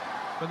good,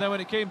 but then when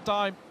it came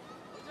time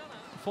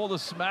for the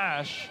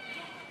smash,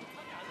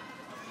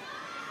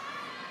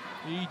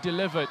 he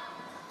delivered.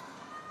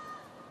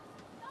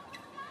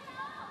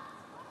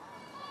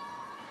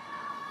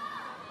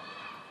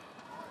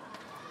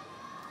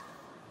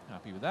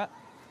 Happy with that.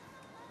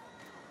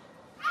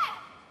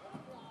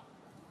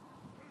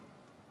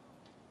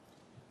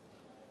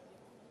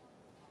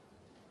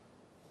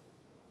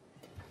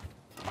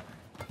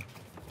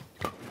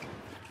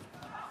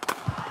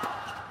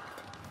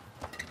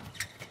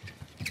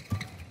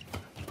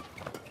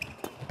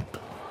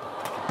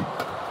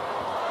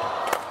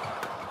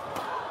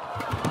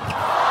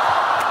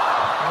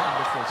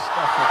 Wonderful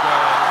stuff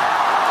again.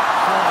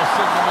 For a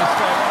single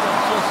mistake from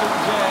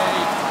Chae.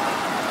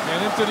 And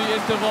into the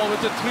interval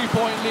with a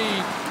 3-point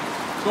lead.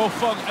 Go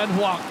Feng and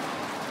Huang.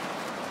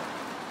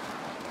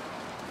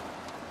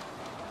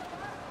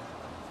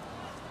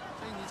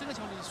 个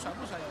球你甩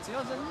不甩，只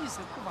要是意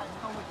识不把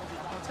到位，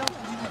这样出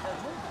去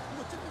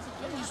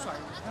就你甩，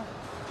你看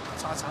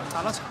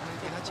打到场内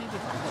给他接就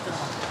好。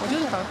我就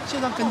是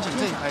现在跟紧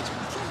这一排球，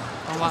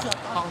好吧？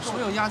好，所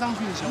有压上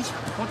去的球，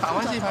我打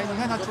完这一排，你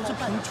看他都是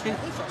平推，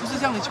就是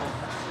这样的球。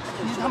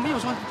他没有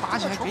说拔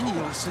起来给你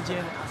有时间，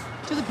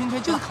就是平推，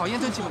就是考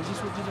验这基本技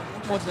术，就是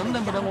我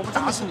能不能我不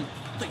打死你，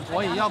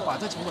我也要把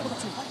这球稳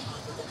住。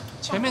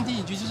前面第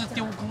一局就是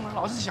丢空了，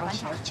老是想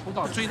球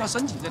稿追到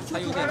身体这里，他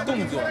有点动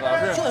作，老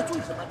是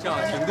这样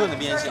停顿的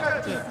边想。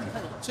对，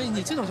所以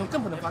你这种球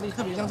更不能发力，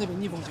特别像这边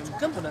逆风球，你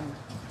更不能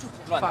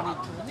发力，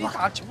你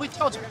打球会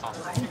跳走。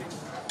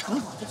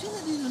很好，现在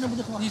这个人不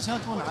就很好？你只要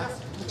多拿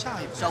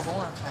架一拍，小红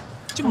啊，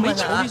就没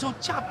球的时候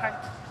架拍，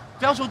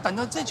不要说等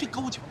着再去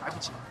勾球，来不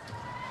及。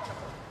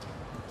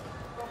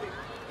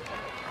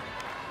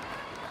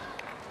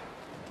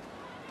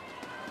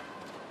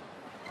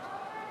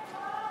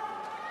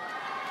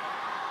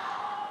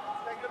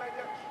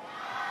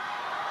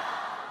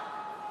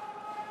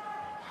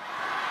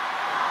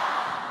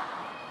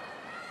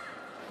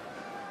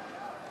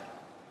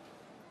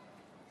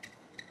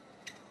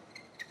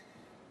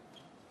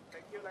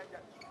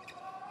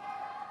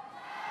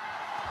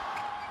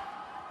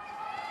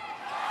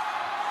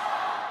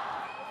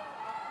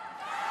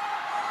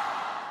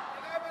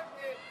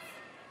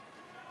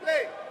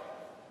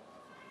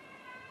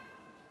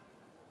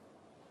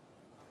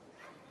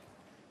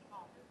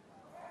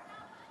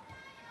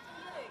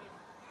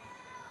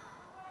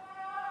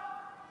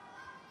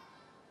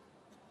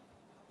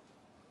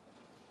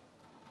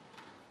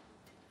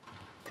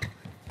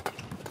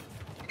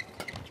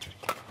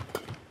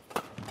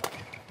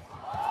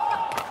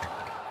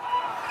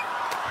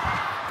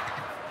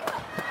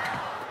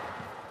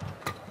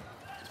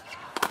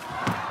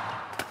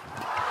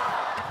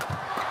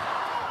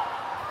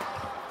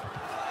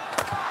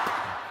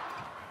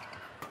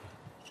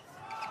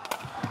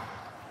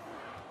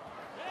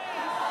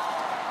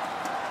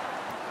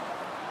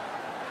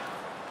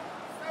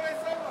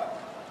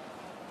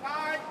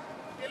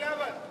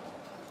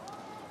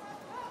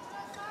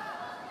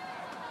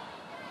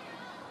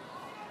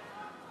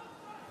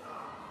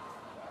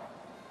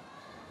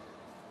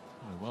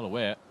Well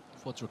aware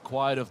of what's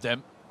required of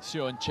them,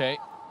 Xiu and Chae.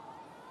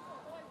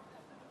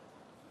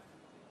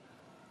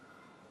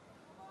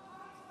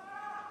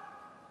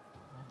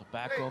 On the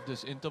back of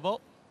this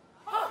interval.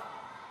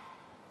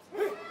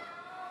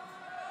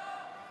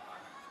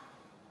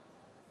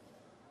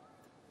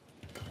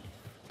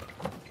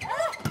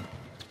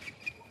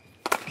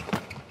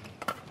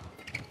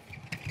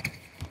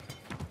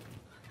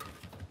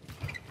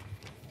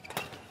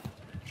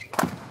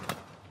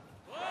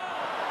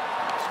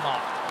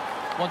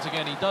 Once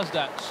again, he does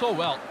that so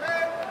well.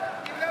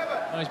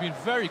 And he's been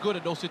very good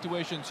at those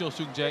situations,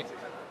 Jae.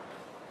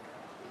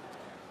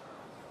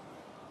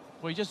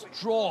 Where he just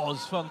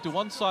draws Feng to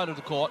one side of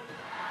the court,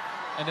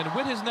 and then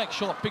with his next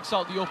shot, picks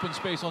out the open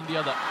space on the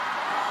other.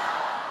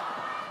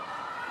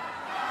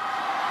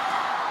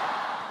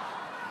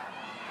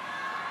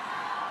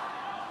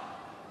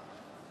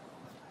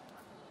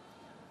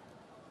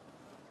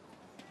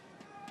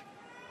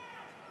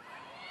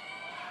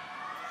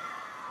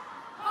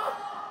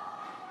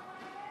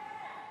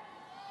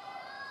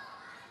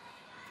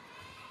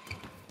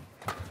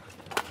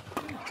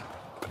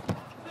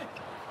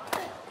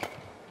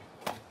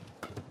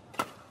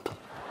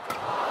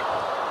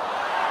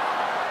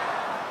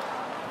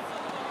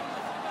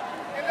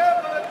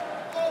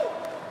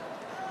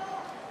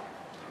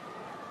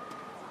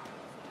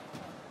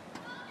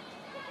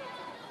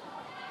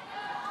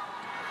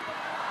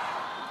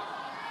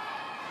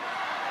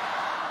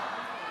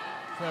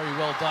 Very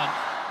well done.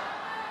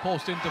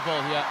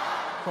 Post-interval here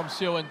from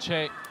Xiu and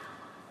Chae.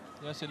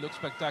 Yes, it looks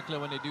spectacular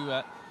when they do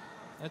that.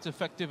 That's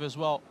effective as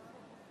well.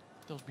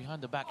 Those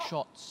behind-the-back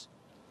shots.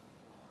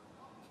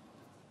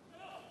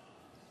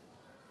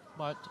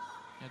 But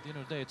at the end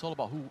of the day, it's all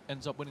about who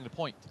ends up winning the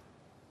point.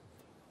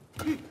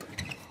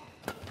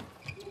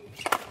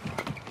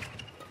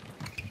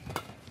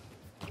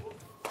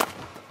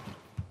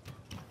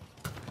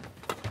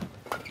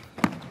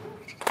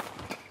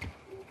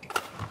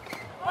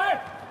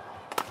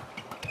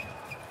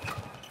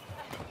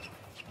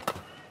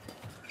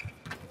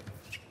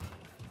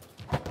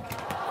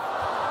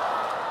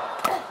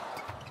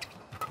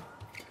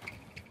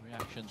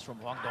 From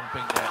Huang there.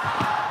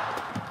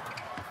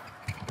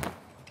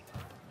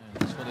 And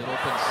this one, it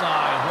open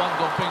side. Huang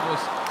was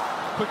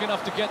quick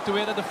enough to get to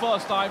it at the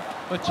first time,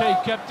 but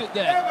Chae kept it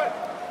there.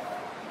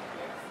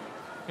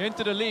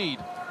 Into the lead.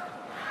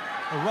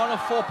 A run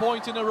of 4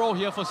 points in a row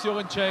here for Xiu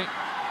and Chae.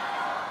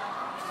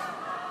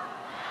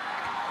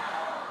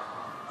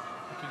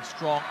 Looking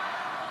strong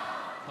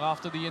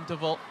after the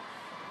interval.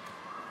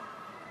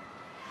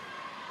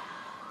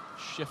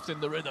 Shifting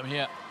the rhythm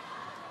here.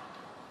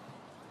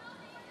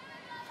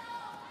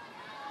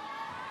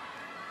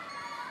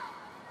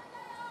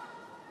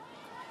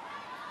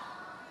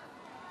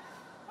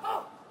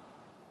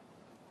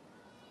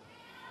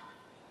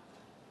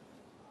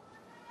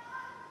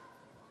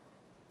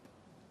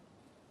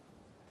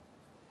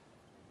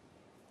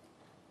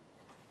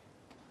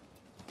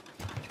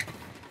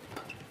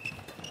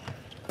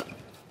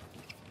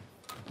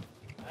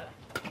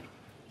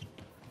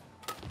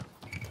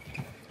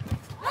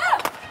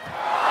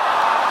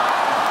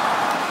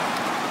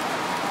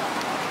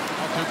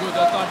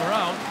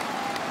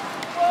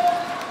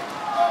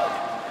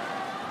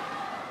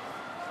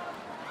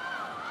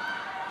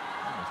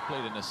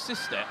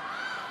 assist there.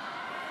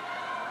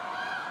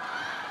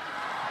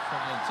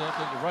 Feng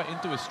circling right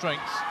into his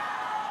strengths,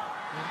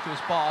 into his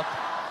path.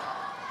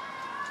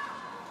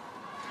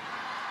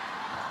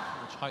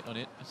 Much height on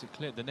it as it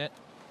cleared the net.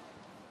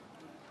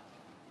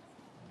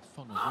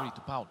 Feng was ready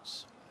to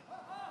pounce.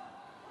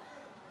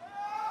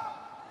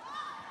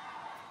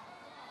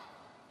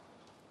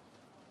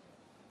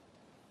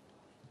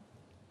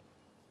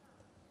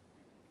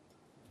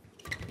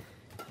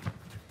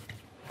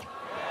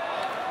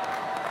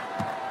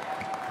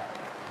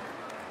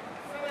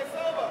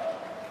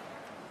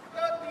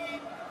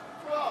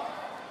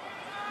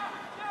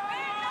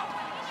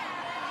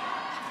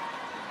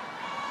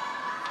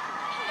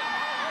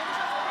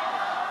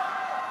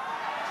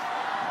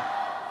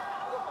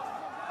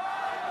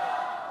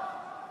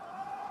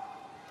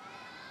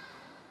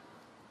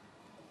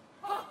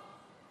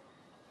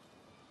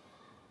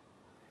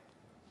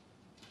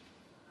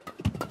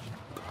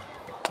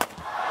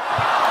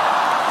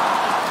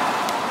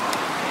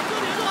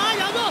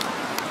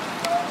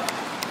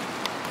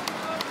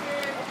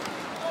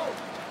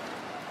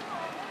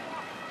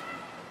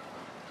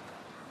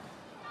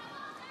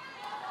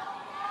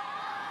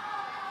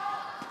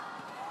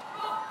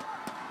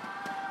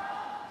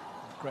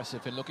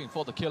 Aggressive in looking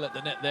for the kill at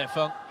the net there,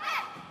 Feng.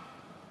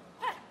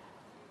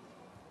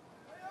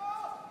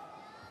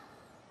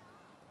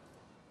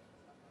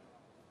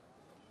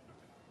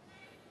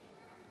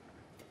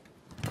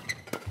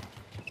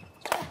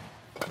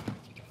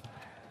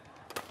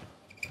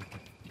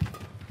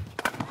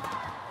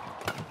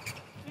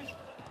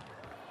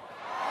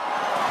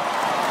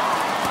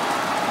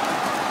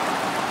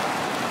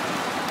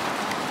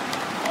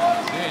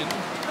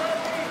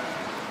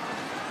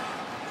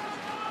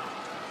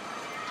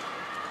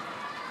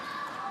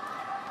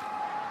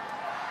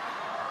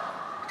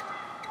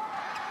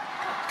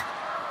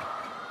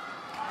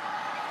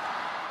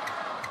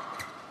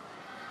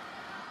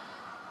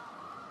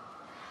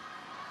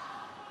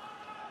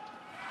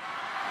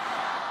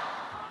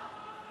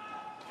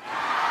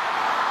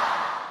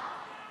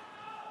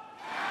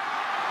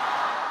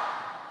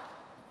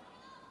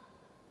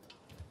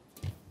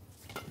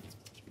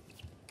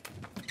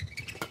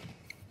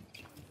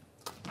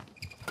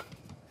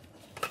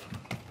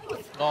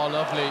 Oh,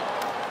 lovely.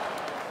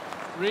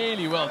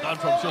 Really well done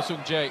from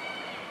Chae.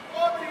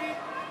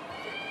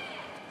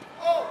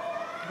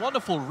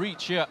 Wonderful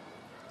reach here.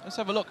 Let's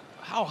have a look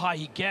how high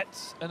he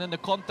gets and then the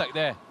contact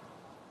there.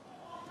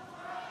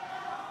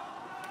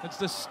 It's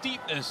the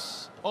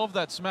steepness of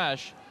that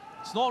smash.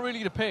 It's not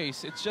really the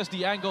pace, it's just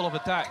the angle of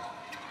attack.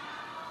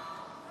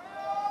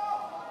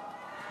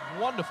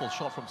 Wonderful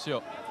shot from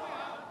Chae.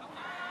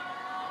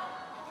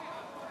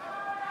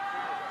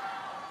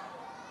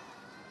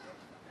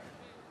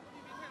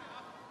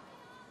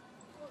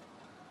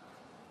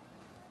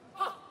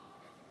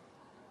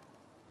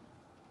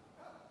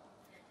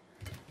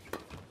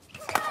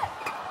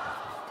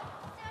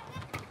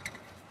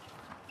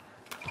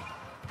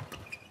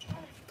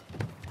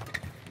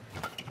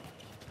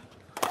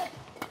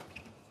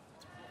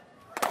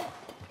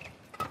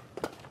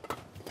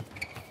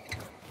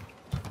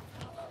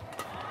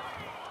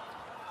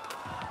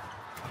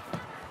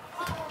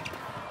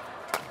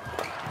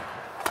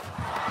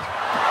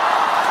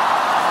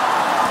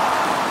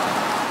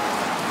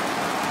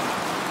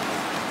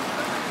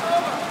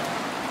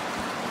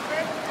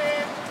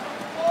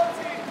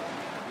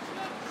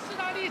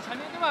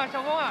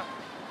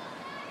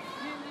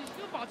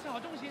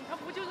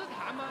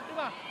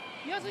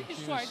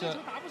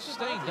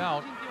 Staying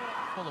down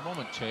for the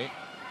moment, Chae.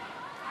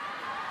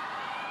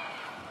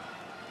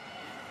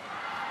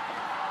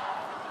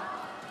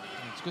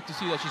 It's good to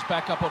see that she's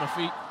back up on her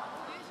feet.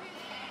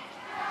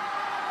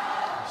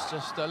 It's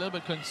just a little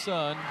bit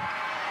concerned.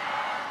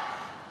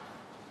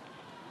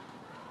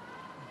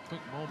 A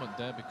quick moment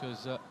there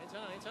because the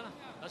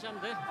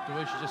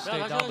way she just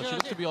stayed down, but she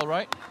looks to be all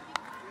right.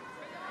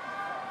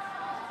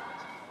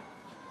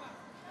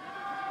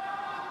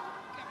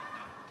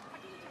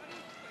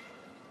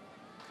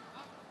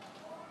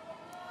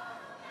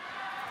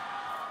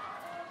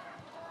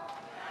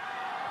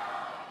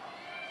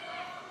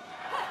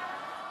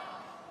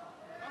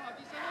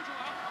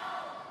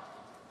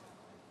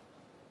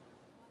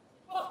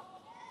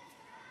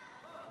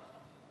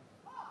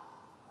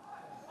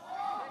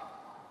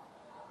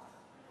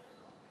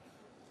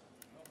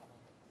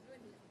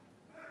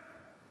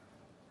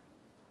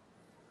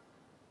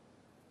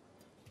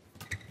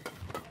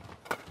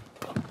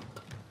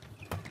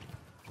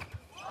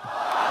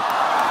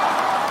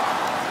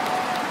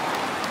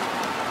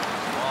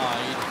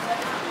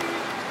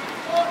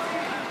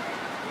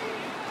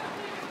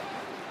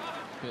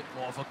 Bit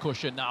more of a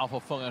cushion now for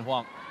Feng and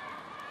Huang.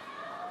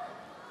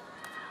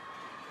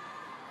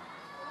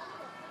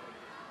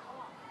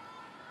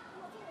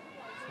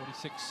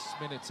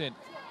 Minutes in.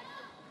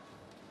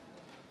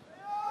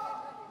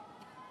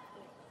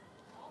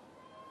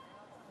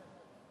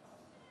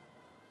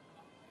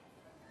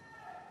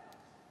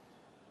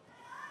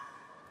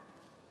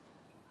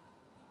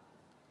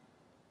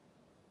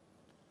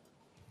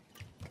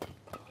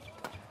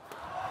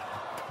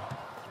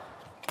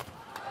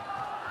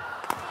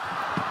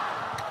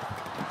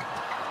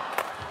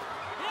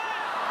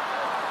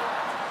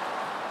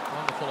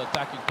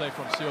 attacking play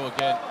from Seo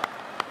again.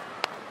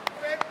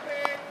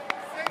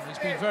 And he's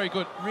been very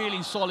good,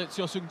 really solid,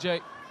 Seo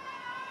Seung-jae.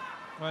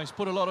 Well, he's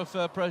put a lot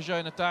of pressure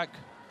in attack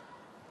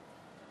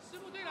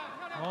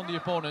on the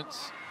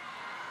opponents.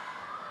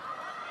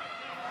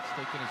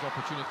 He's taken his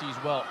opportunities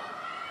well.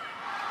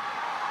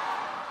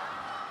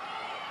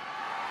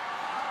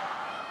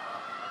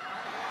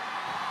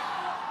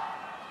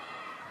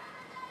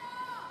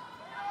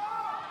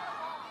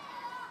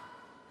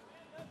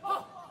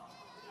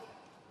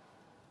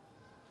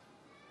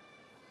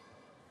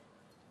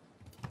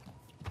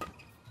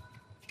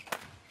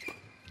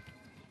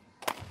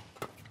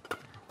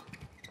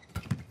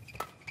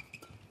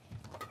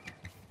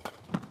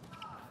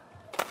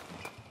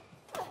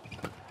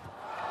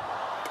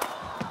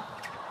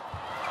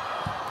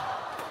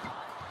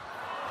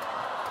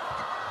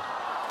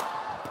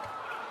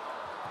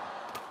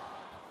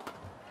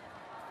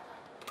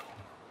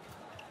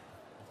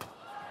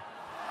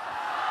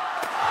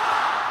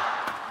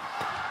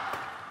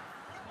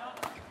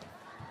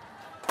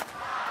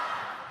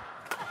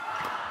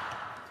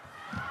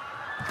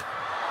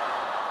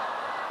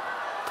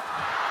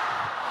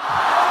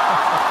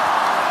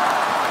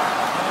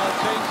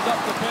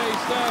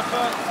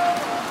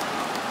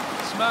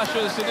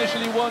 Smashers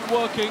initially weren't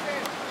working.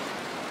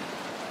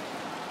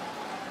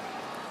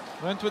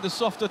 Went with a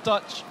softer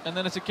touch, and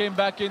then as it came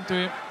back into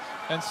him,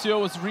 and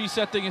Seo was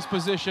resetting his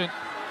position.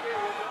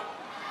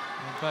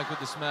 Went back with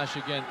the smash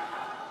again.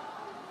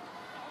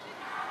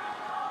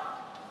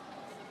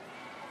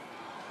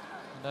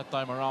 And that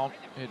time around,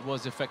 it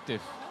was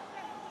effective.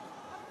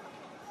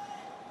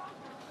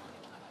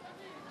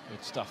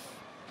 Good stuff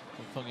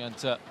from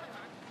Feng.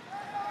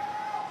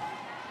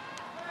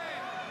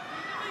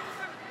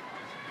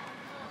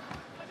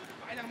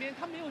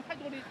 他没有太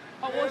多的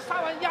我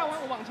杀完压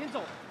完我往前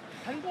走，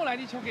腾过来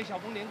的球给小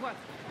冯连贯，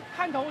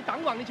看头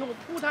挡网的球我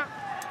扑他，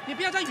你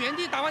不要在原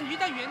地打完鱼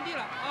在原地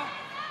了啊！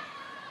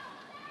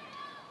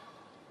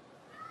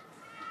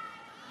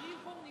一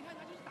封你看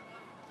他就是挡了，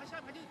他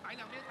下盘就是摆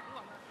两边挡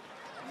网了，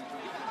你往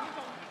前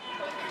走，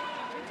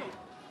往前走，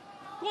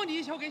过你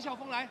一球给小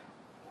冯来。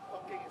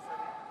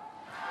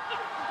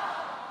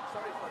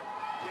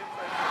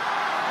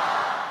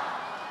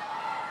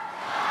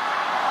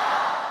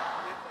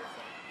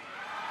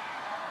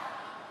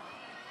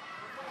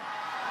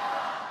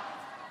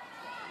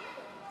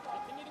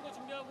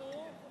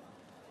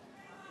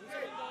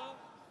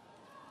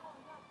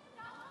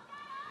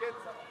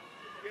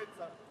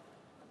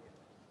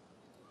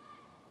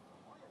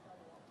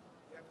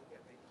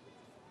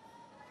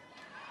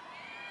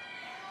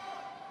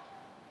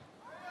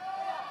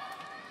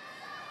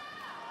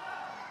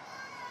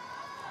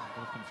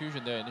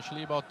 Confusion there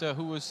initially about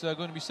who was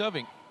going to be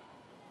serving.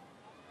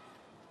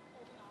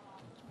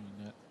 It's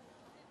been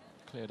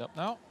cleared up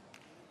now.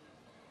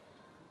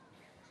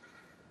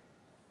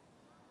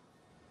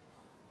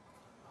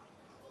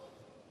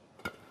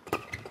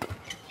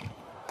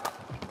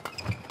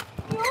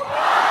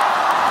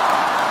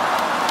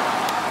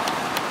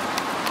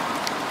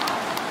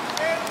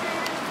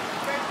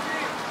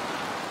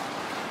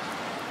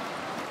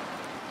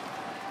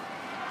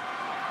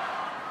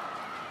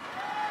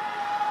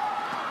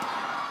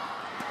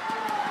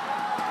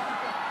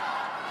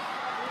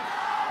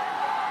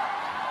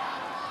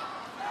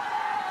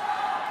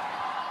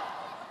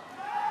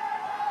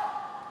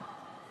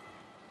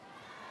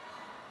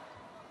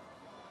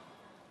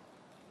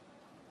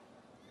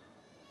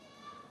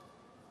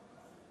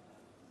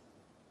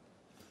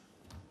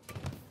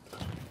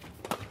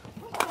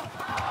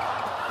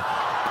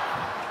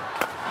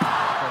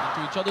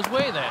 Each other's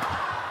way there.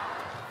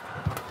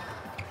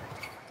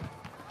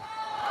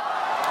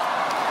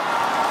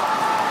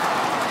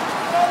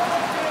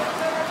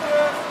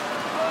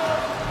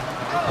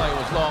 The play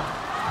was long.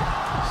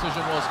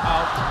 Decision was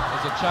out.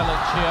 There's a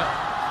challenge here.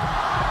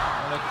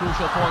 And a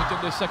crucial point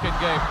in this second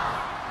game.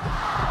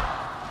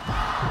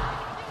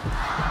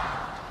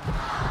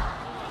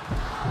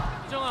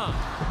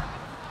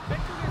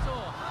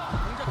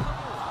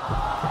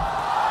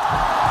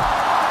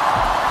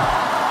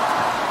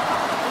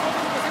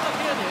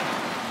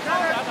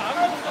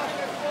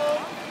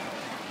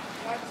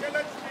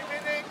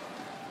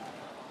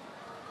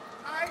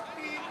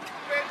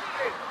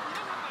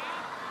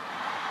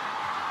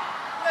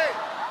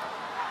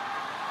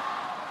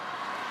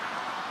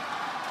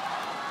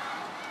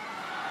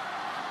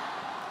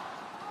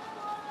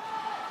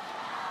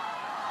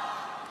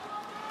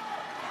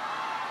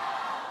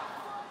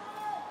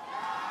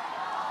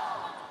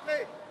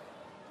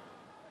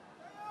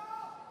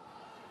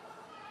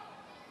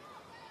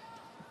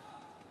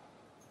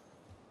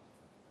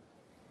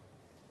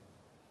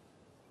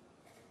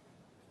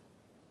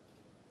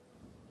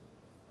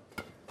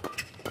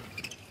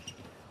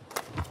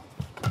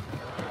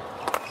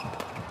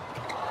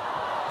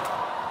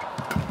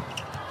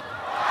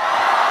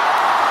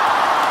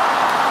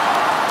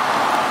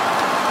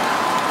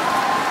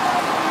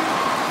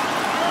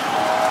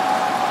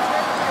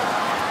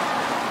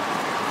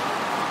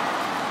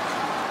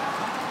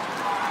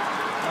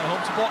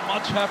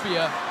 Much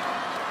happier.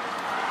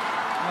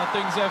 How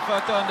things have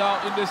turned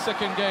out in this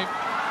second game.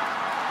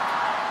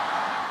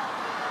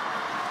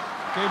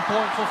 Game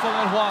point for Feng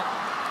and Huang.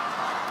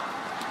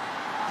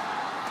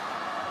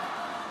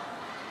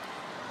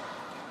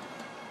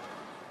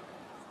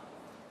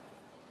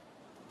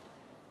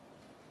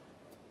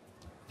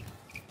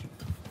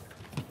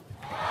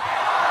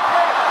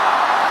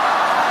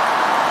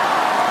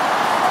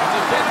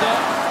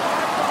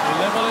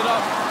 Level it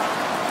up.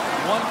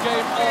 One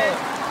game all.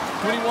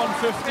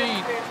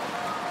 21-15.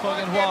 Feng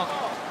and Huang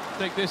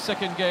take this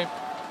second game,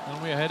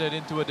 and we are headed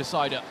into a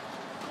decider.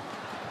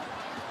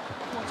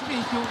 我这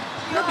边丢，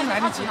那边来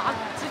得及。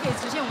只给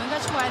直线，我应该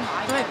出来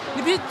拿一个。对，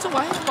你别这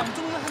玩意往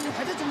中央，你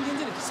还在中间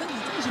这里，身体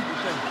重心不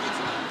对。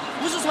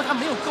不是说他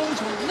没有勾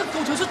球，那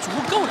勾球是足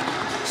够的，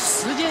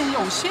时间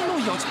有限路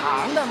有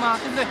长的嘛，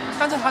对不对？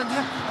但是他你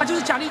看，他就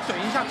是家里怼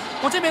一下，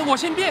我这边我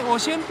先变，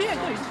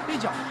对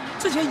角。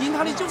之前赢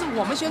他的就是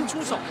我们先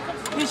出手，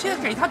你现在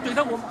给他怼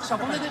到我小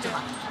冯在这里，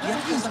你还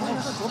硬上那个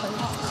左本，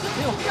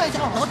没有再加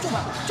上然后就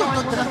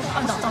等他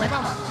按掌上来办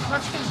嘛，那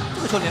确实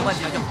这个球连贯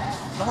起来就好。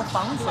然后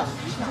防守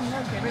一定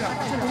要给那个，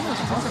这个没有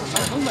防守小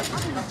根本，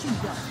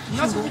你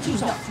要是不进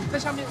手，在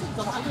下面怎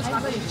么还会插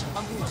在一个小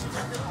帮助？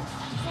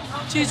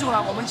记住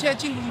了，我们现在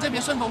进攻这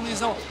边顺风的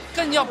时候，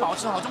更要保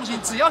持好重心。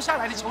只要下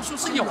来的球数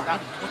是有的，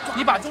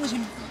你把重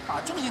心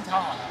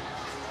调好了，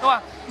对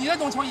吧？你那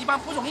种球一般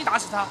不容易打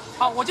死他。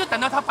好，我就等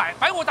到他摆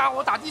我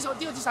打第二、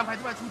第三排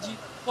出来突击，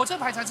我这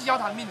排才是要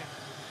他的命的，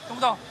懂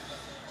不懂？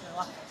懂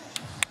吧？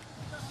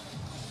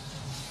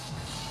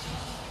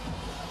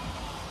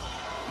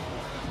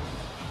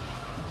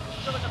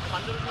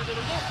 만들어줘야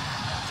되는데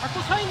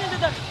자꾸 서 있는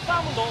데다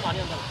싸움을 너무 많이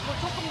한다고.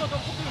 조금 더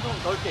폭풍이 더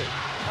넓게.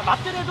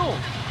 맞더라도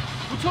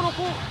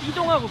붙여놓고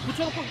이동하고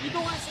붙여놓고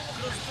이동할 수 있는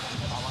그런 스타일이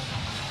더 나와요.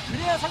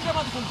 그래야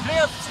상대방한테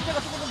그래야 상대가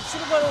조금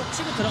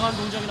치고 들어가는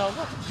동작이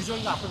나오고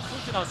규정이가 앞으로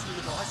그렇게 나올 수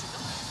있는 거 할 수 있다.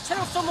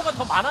 체력 소모가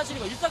더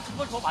많아지니까 일단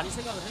그걸 더 많이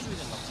생각을 해줘야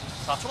된다고.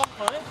 자,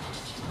 초반부터는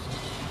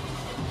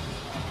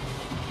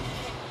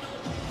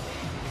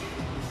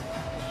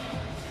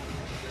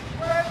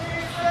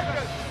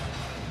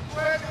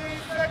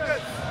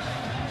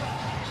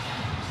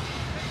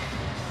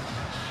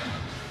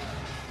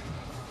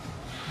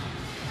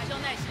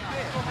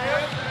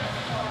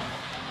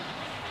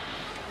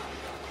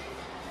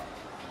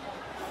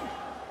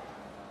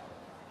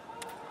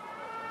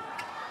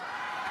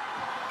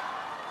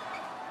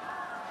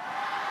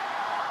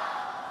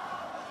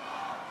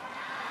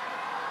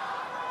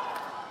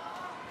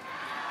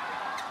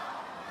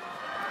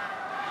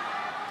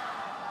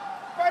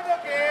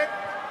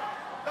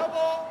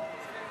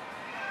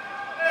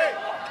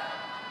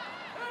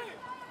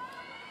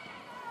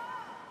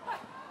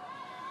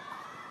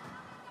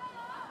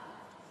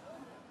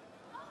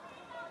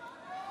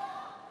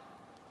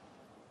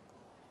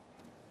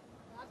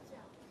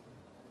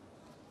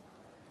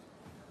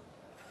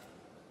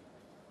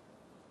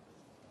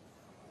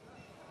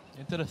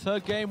into the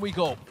third game we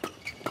go.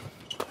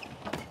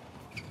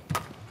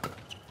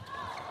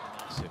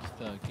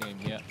 Third game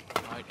here,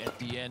 right at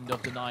the end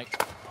of the night.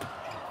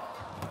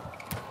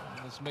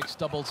 In this mixed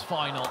doubles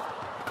final.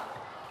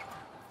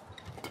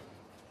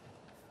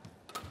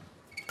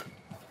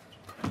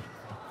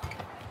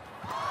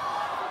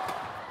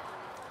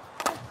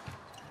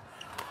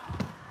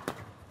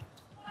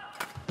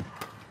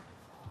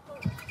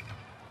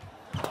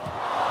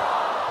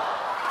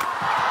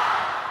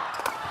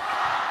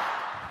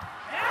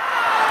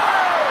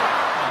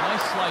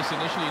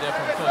 Initially there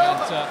from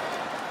Feng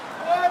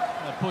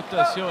and put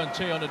Xiao and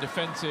Chae on the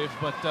defensive,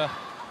 but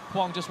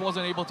Huang just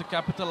wasn't able to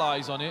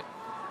capitalize on it.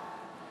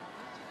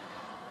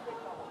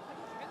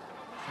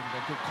 Shouldn't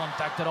get good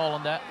contact at all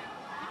on that.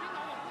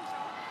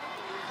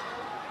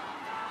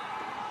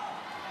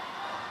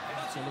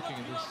 So looking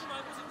at this,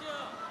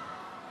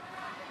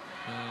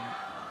 and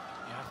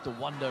you have to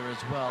wonder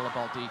as well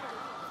about the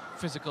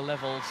physical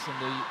levels and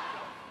the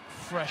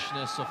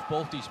freshness of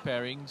both these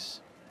pairings.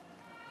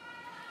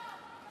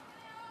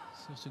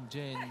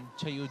 Chae and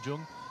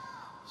Chae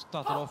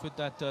started off with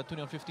that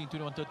 21-15,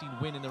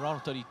 21-13 win in the round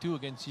of 32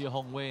 against Ye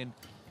Hongwei and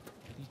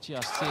Lee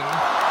Chia-sin.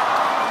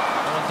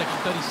 They were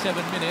taking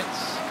 37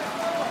 minutes,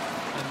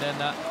 and then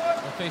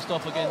they faced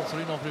off against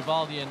Rino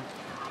Rivaldi and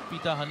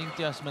Pita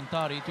Hanintias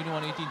Mentari,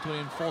 21-18,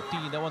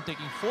 21-14. They were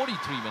taking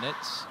 43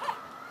 minutes,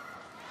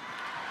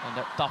 and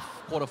that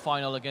tough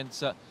quarterfinal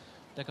against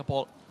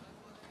Dekapol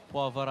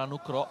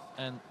Varanukro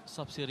and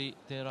Sapsiri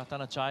de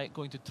Ratana Chae,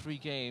 going to 3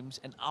 games,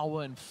 an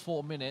hour and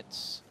 4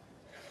 minutes.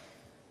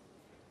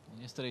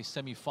 And yesterday's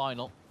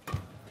semi-final.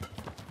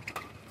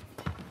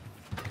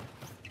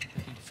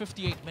 Taking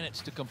 58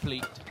 minutes to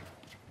complete.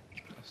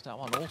 As that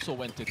one also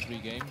went to 3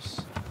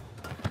 games.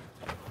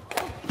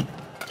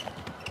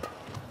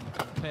 And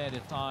compare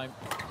the time,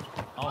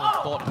 how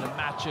important the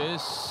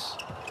matches.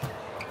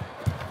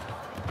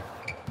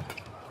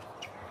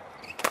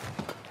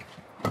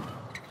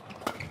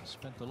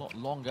 Spent a lot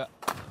longer.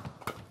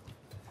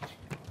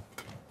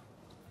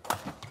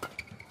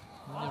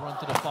 When they run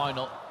to the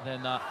final,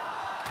 then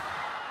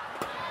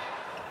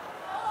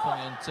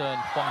Feng and turn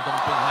Huang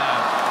Dongping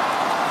have.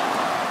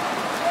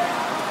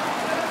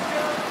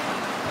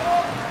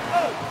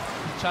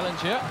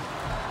 challenge here.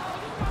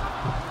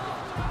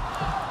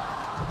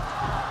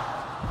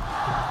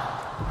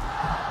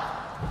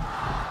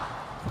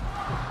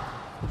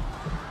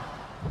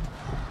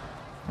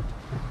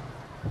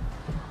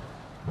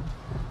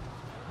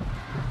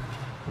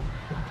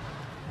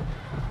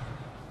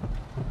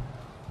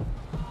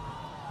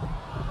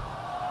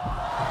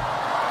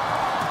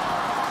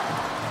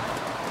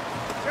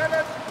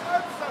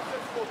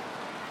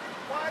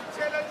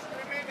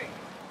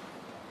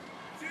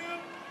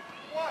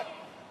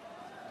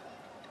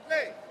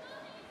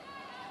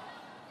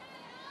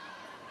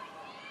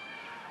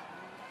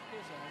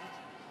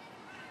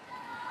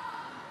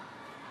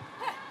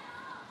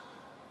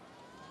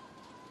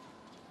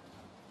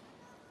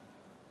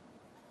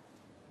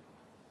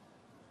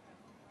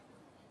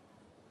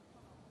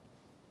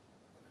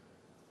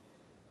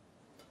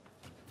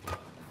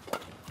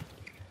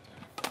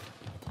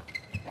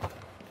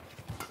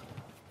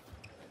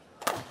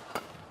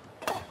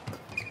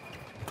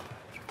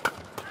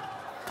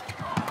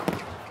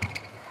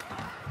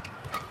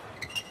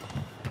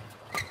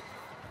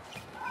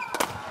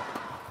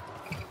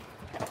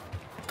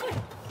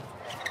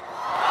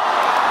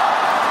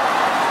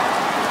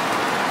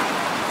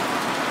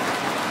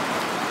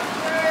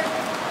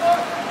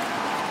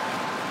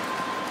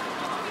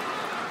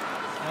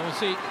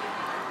 See,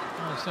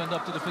 it's turned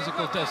up to the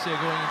physical test here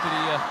going into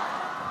the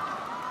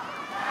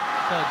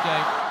third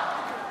game.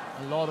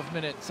 A lot of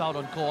minutes out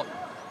on court.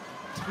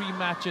 3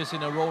 matches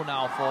in a row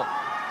now for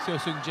Seo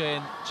Seung-jae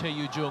and Chae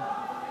Yu-jung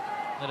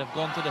that have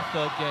gone to the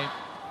third game.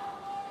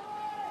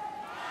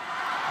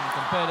 And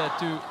compare that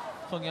to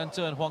Feng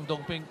and Huang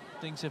Dongping,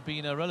 things have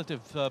been a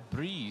relative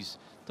breeze.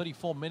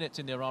 34 minutes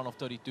in their round of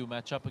 32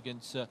 matchup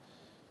against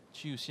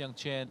Chiu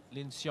Xiang-chen,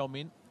 Lin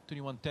Xiaomin,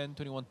 21-10,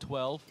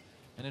 21-12.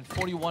 And then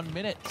 41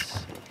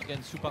 minutes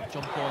against Supak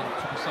Jomko and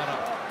Sukusara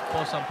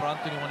Paul Sampran,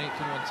 21-8,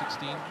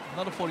 21-16.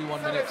 Another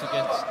 41 minutes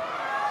against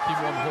Kim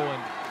Won-ho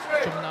and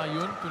Chung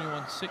Na-yoon,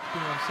 21-6,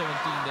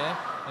 21-17 there.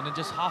 And then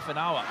just half an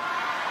hour.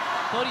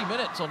 30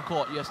 minutes on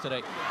court yesterday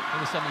in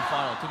the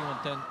semi-final,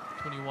 21-10,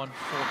 21-14.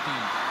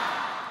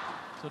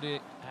 So they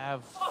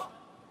have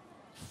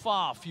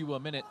far fewer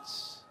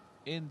minutes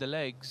in the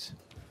legs.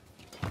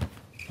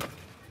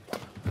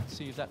 Let's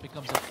see if that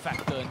becomes a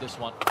factor in this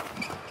one.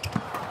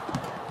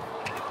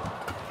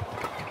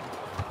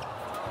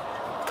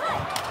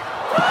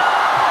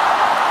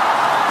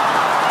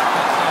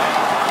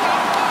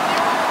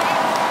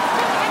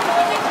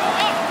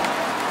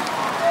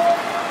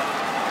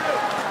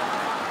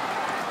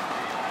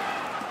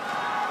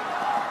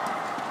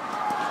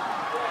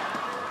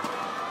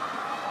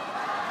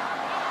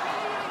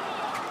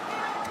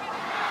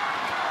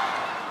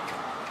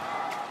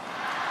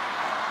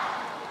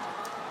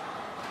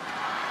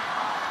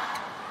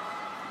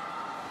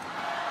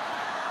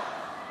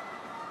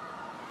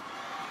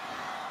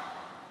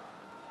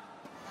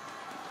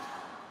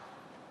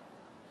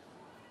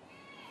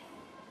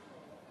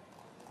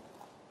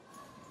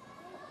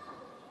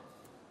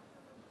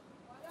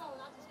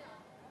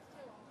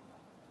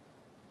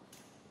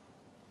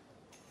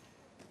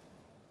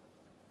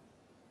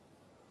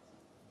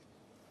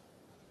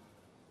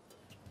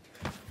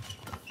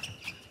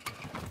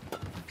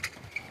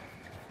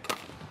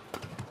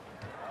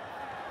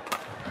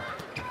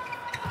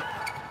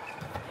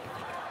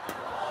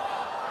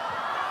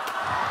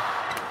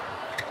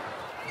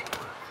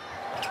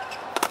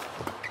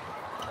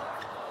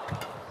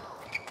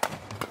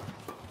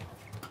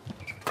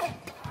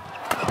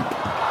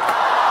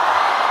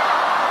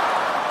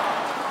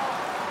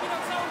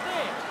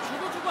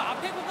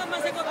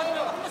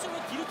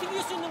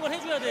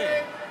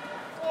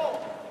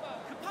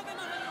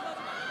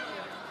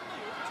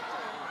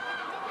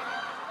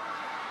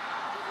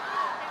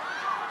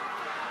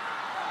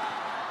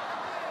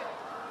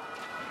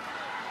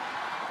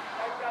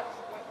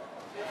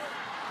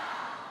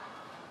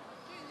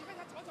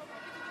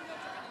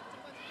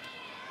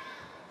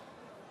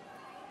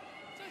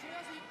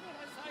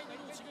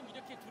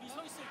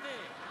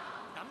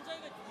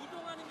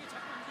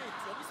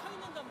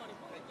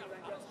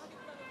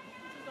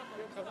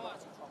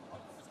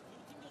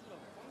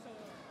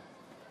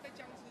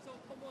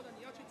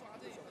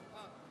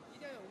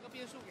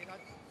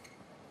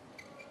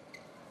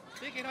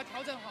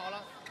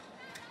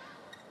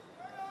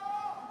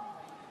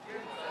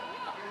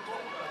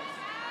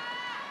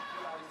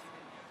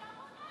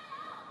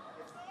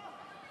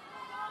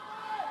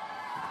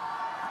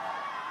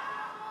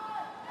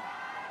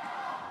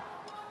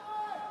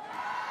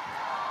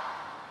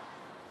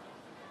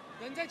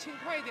人再轻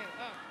快一点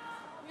啊，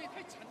因为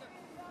太沉了，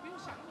不用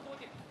想那么多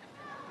点。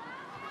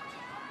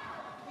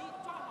你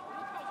抓好就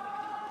跳出来，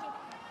就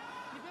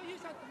你不要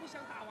又想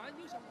打完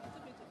又想往这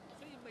边走，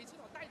所以每次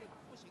老带着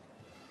不行，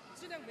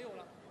质量没有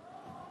了。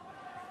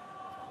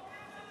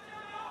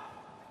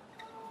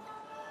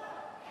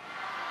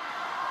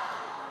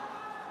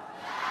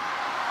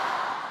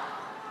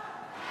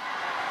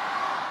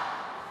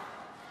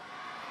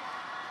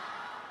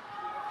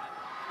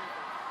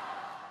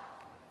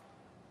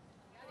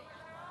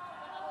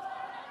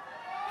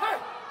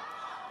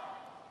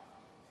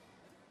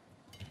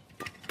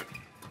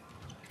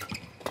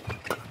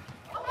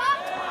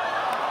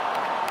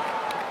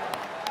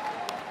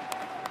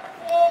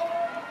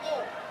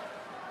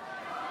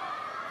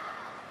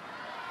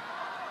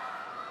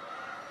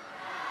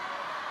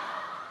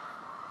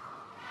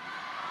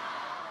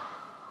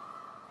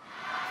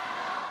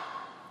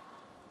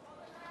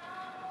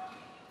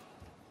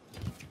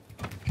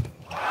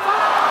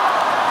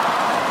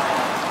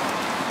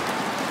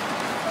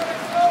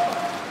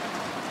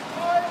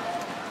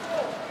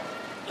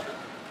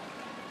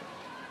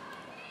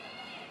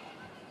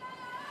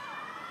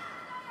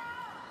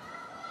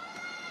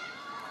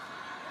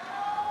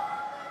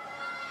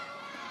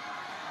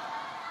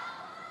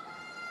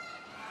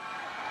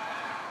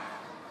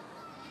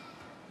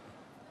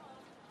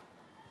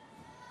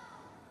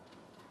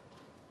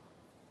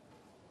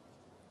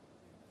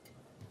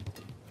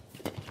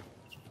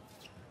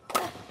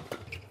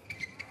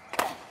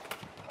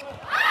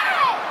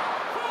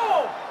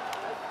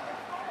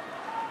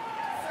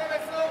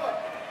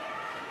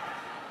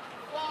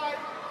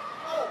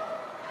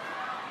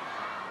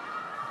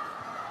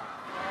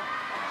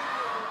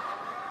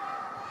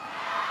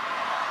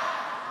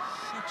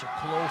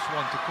close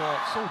one to call.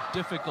 So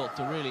difficult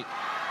to really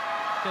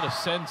get a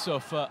sense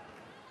of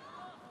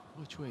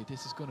which way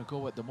this is going to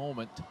go at the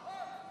moment.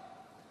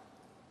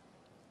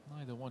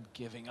 Neither one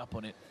giving up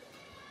on it.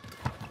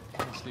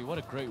 Honestly, what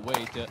a great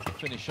way to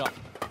finish up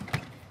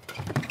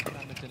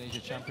Badminton Asia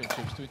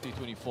Championships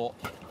 2024.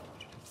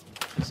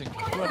 This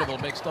incredible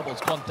mixed doubles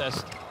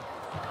contest.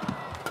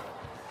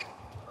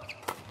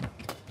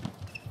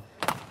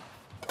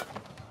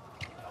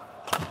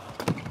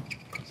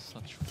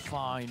 Such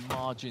fine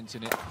margins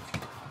in it.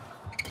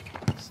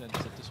 In the sense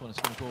that this one is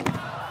going to go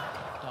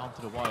down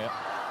to the wire.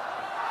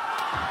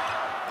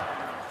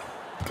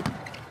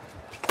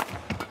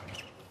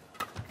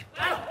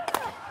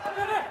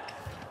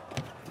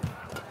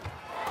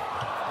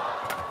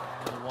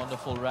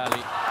 Wonderful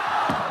rally. Wonderful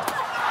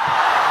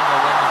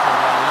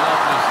rally.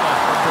 Lovely stuff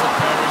from both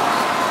pairings.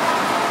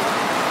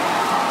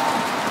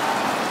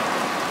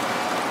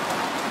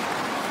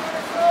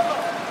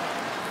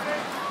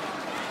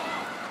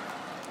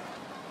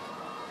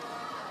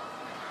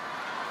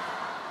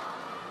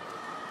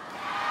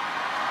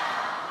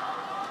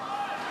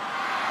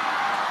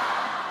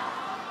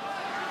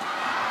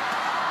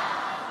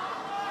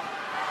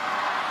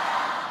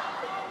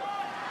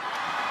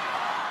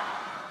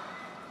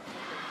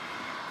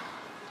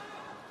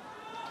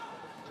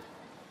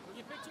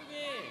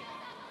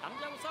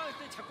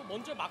 자꾸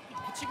먼저 막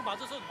붙이고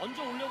맞아서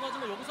먼저 오려고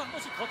하지만 여기서 한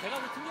번씩 더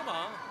대각을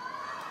튕겨봐.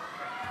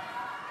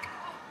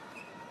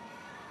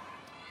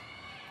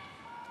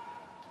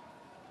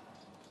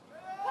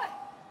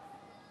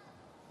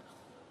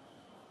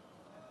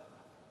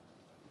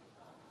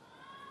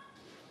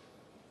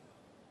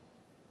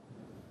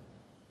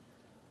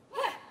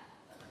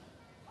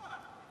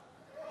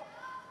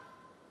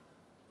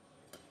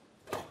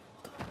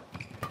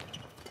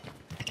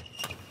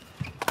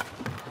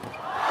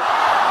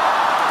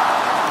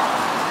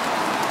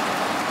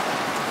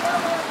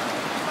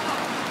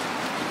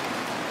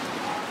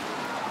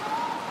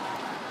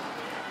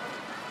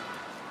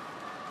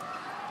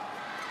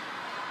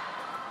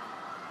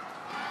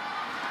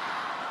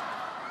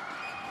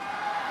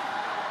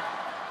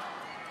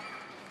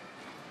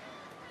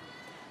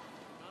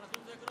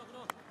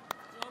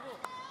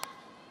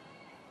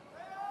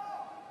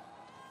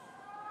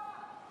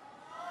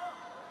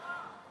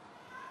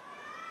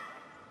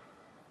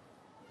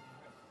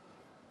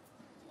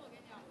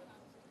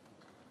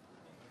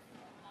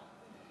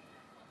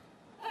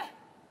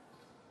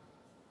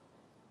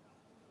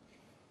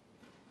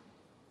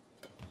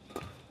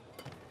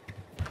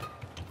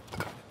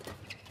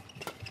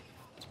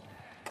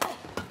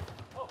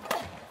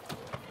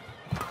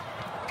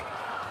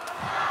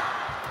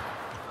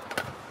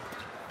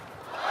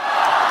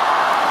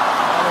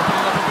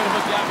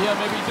 Yeah,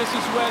 maybe this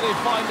is where they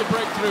find the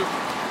breakthrough.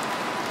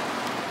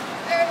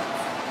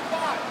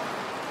 8-5.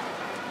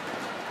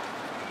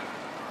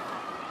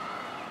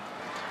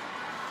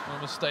 No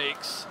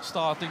mistakes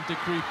starting to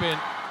creep in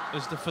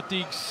as the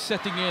fatigue's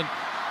setting in.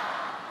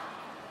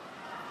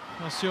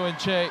 Masio and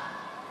Chae,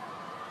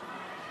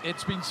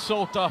 it's been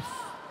so tough.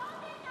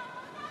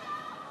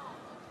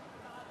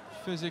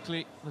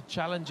 Physically, the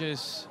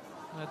challenges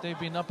that they've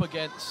been up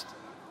against,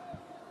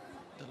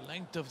 the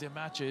length of their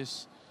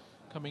matches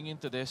coming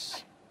into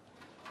this.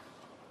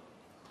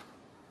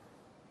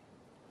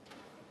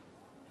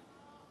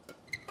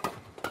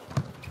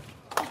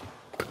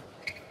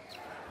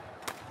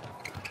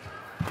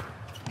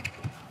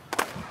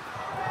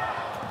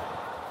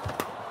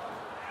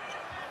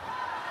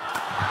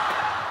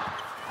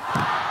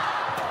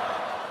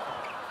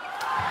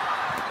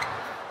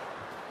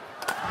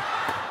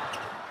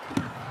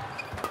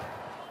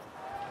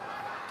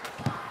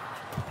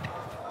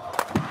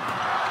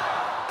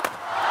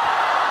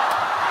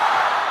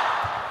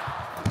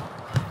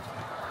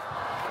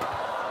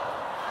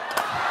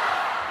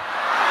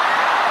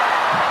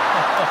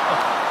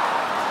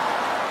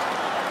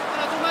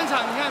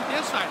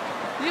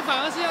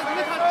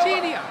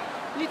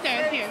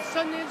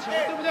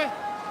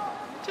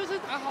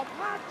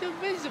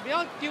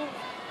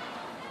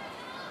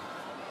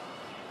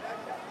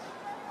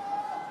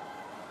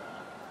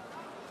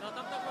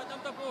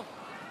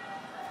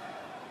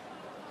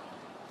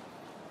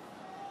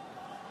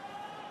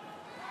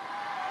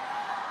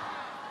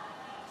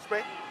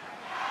 Straight.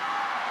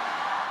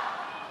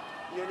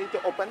 You need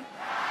to open.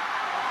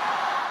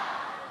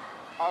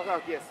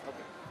 Okay, yes,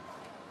 okay.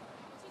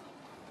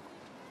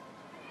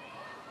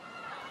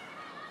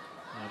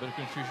 A bit of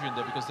confusion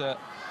there because I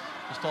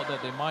just thought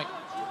that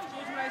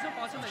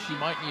she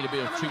might need a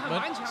bit of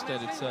treatment.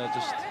 Instead, it's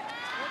just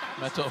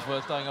a matter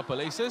of tying up her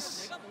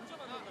laces.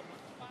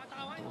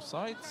 Both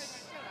sides.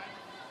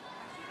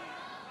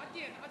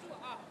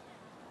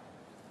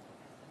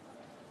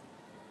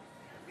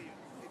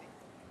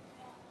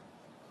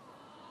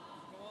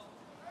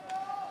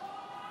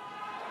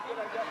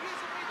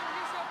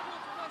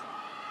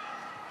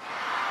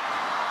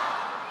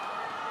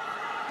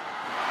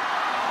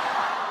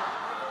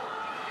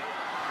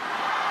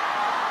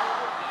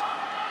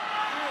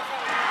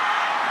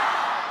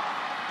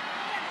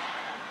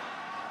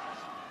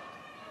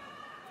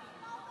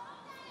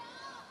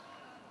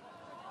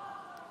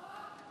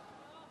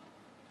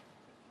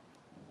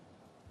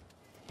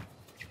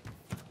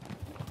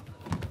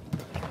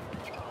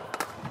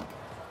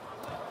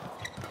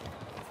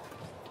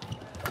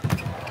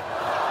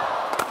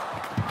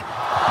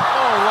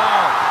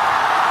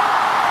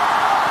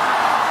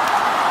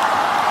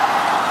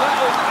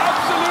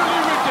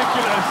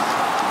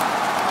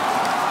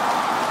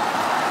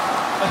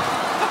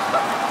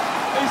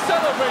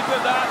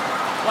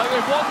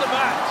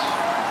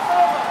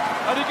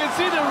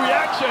 see the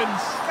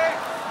reactions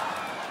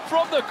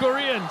from the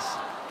Koreans,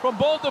 from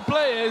both the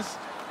players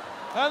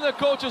and the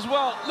coach as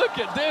well. Look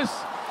at this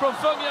from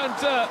Feng.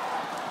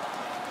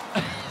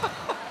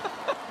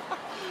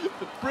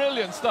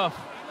 Brilliant stuff.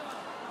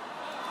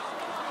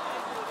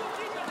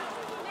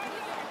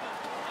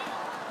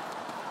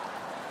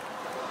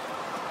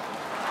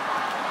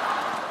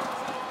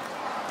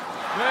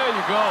 There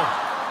you go.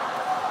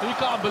 He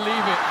can't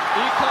believe it.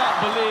 He can't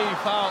believe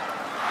how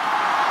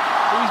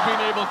he's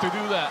been able to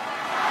do that.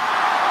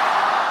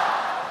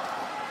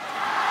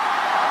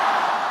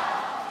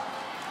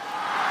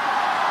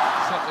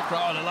 Set the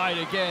crowd alight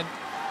again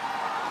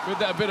with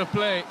that bit of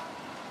play.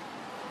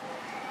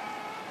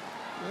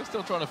 They're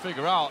still trying to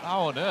figure out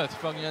how on earth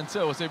Feng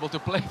Yanze was able to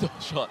play those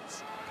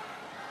shots.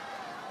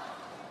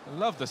 I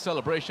love the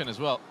celebration as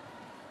well.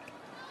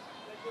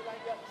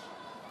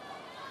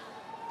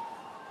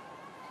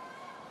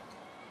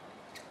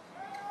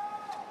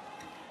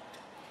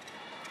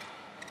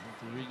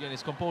 To regain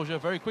his composure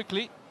very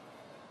quickly.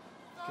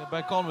 Get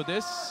back on with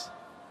this.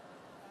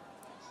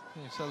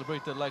 He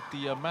celebrated like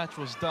the match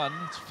was done.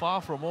 It's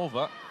far from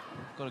over.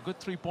 Got a good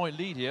 3-point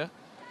lead here.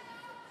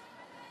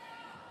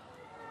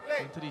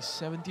 Into the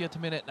 70th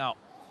minute now.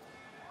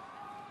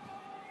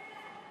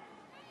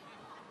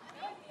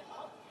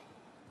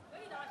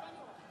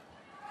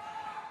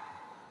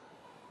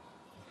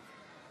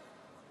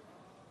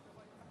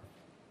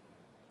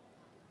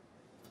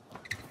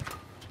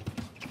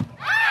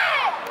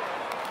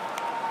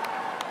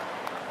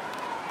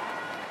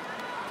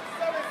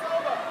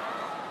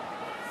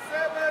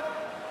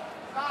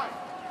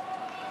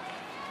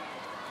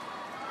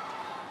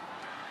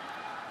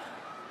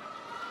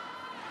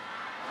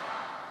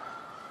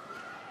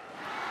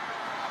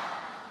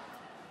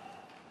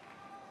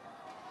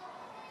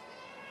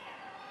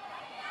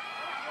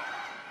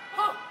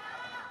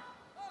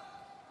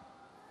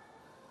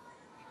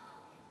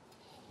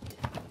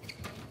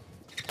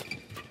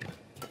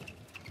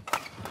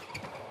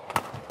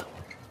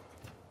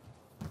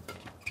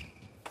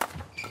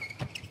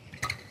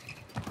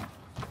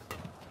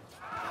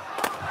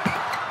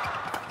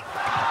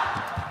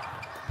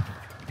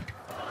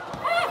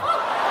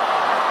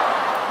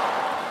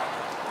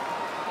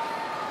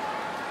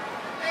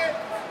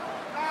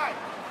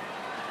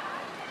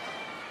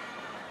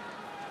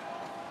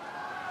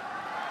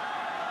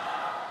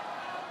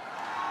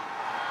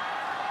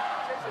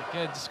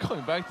 Again, just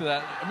going back to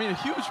that, I mean, a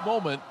huge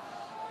moment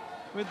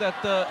with that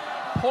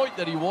point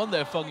that he won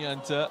there, Feng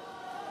Yanze.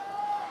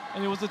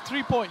 And it was a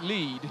 3-point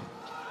lead.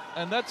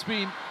 And that's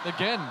been,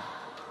 again,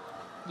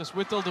 just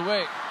whittled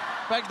away.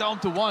 Back down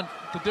to 1,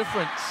 the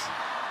difference.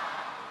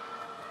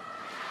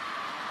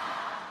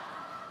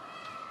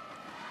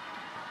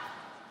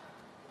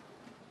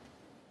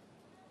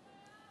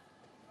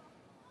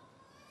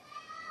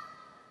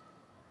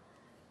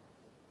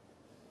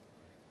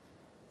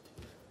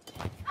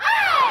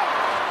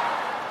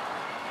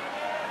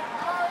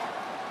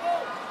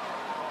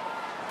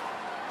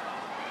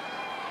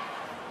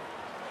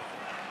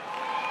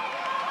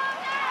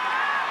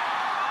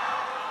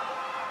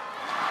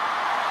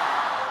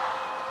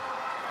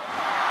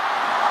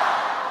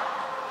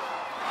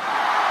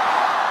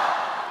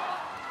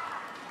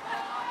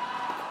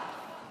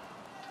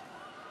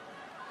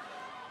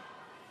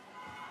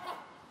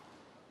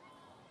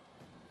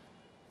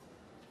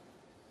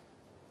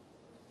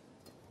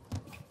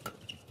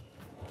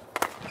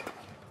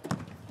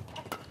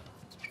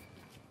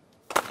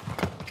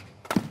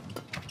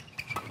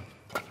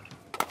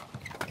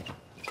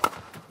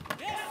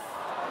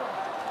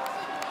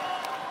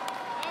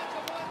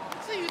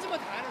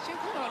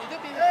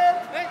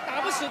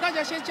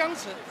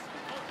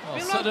 Well,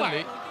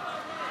 suddenly,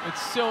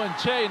 it's Seo and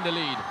Chae in the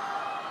lead.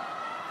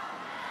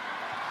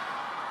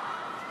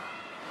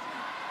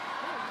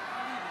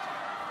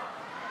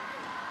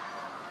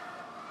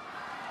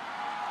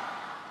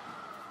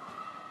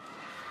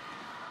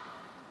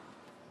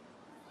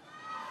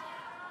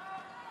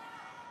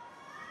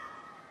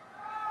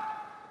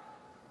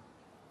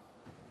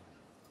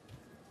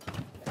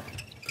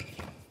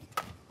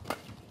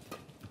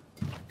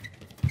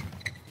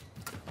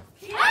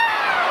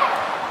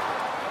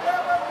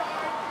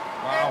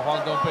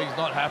 Huang is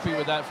not happy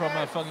with that from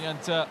Feng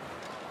Yanze. A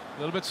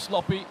little bit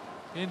sloppy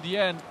in the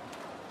end.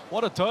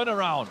 What a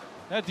turnaround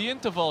at the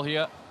interval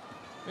here.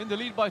 In the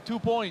lead by 2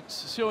 points.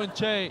 Seo and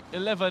Chae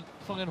 11,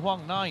 Feng and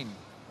Huang 9.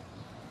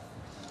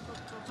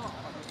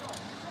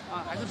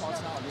 还是保持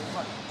好连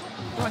贯，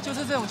对吧？就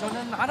是这种球，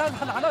他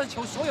拿到的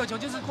球，所有球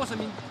就是郭成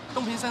明、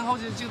东平身后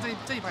就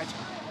这一排球，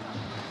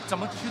怎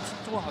么去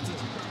做好自己，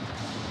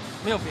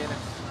没有别的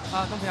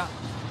啊，东平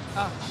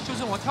啊，就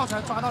是我跳出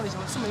来抓到的球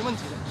是没问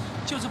题的，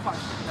就是把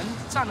人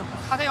站了，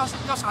他要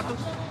杀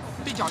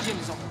对角线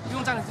的时候，不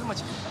用站得这么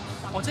前，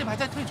我这排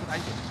再退出来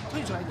一点，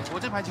我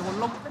这排球我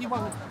一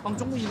往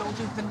中路一搂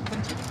就跟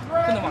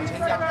着往前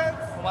压，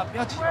好吧？不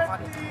要起脚发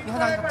力，你看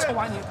他抽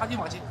完你他就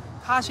往前。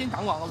 他先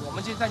挡网了，我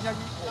们就大家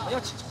我们要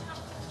起冲。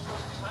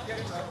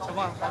小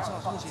光，保持好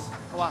重心，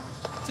好吧？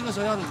这个时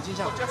候要冷静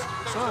下来，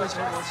所有的球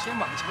我先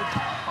往前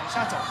跑，往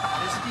下走，打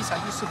的是第3、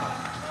第4盘，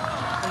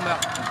懂没有？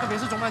特别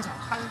是中半场，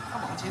他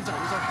往前走的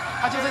时候，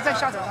他就是在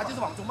下走，他就是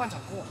往中半场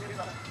过。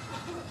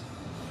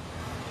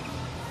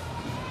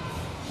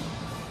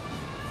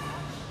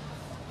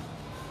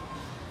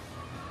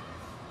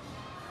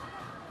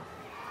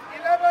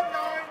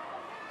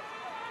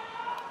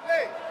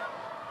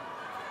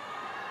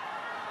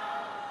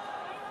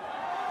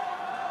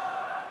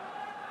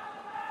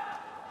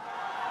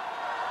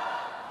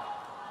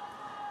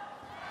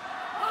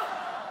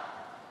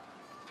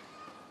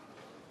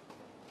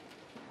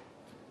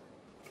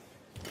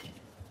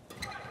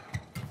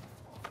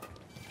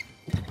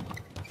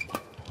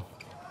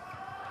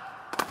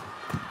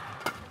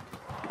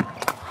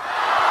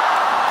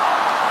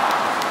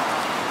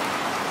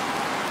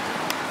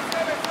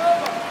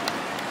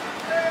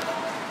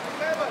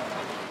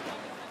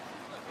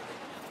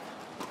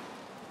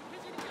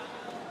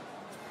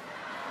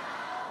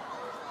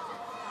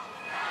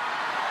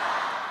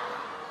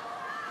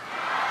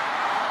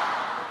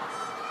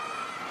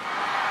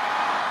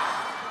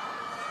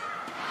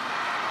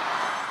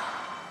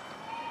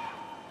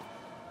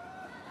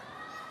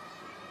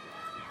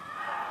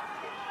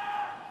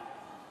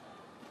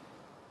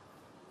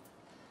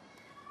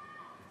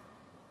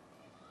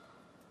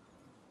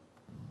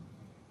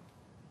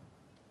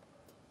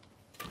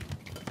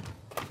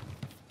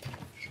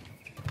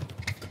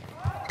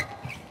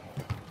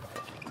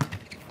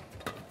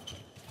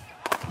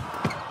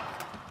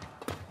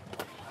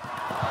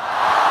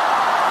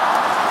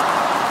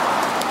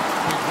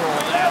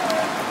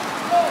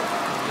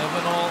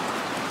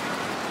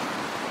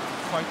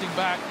Fighting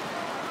back,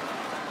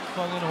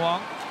 Feng and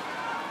Huang.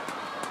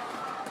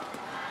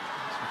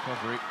 Nice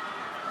recovery.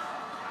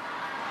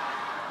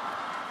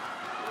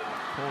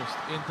 Post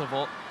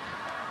interval.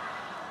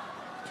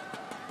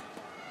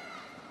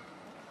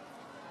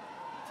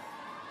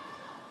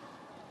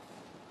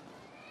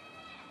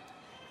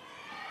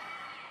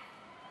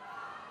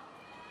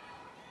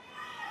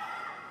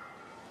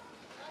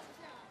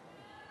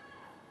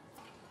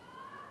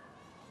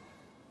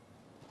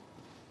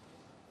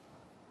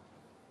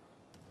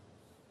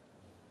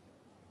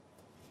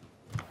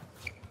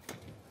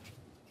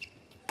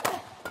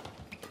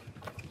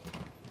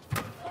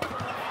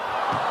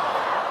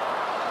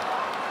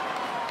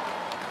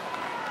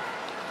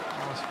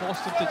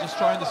 Forced him to just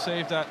trying to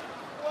save that.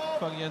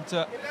 Feng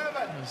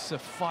he's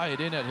fired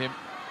in at him.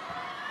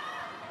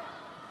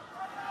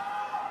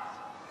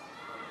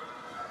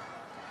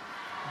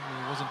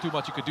 There wasn't too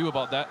much you could do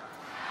about that.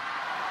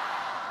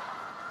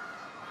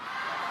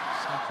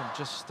 Aside from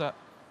just trying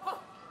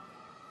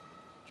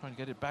to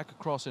get it back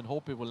across and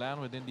hope it will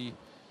land within the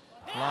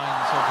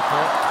lines of the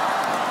court.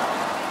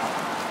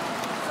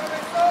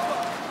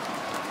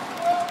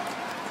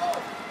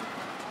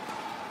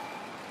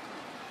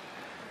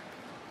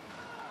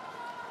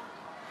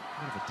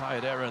 Bit of a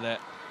tired error there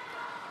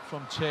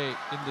from Chae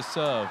in the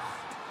serve.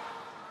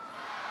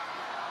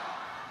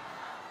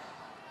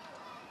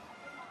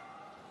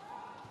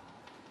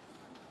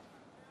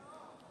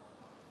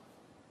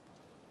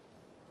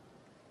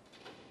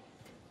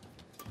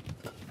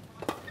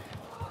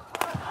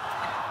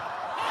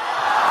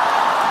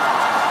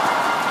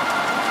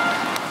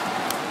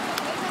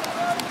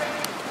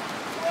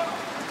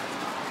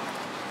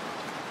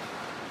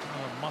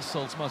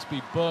 Muscles must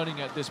be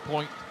burning at this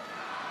point.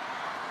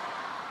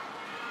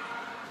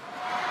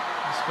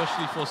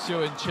 Especially for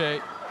Seo and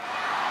Chae.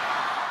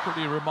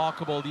 Pretty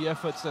remarkable the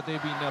efforts that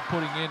they've been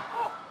putting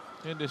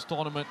in this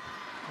tournament.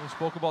 We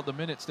spoke about the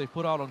minutes they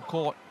put out on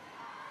court.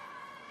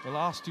 The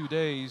last 2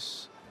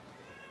 days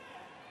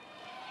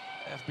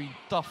have been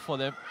tough for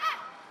them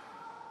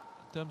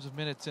in terms of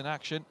minutes in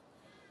action.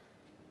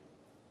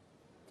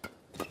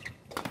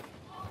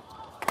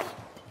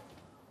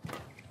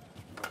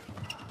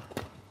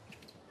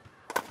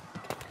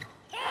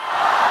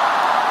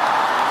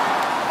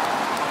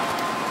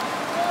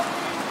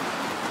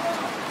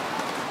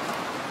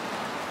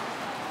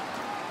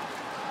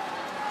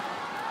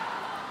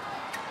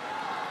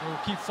 We'll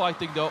keep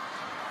fighting though.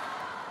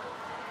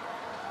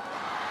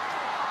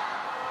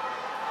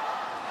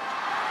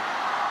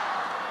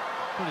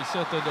 Pretty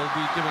certain they'll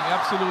be giving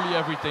absolutely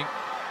everything.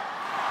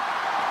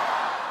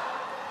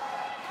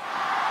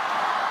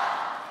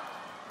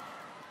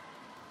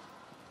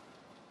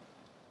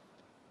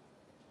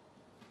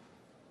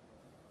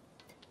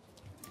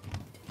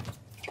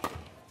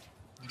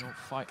 You don't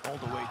fight all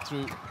the way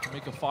through to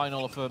make a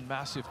final of a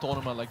massive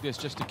tournament like this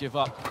just to give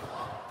up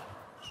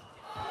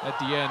at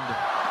the end.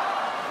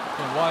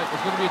 White is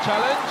going to be a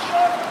challenge.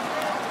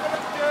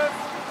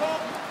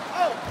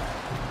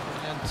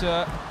 And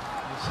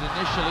was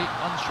initially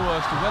unsure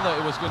as to whether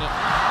it was going to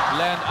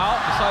land out,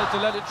 decided to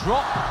let it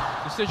drop.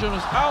 Decision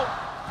was out.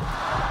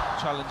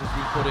 Challenge has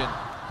been put in.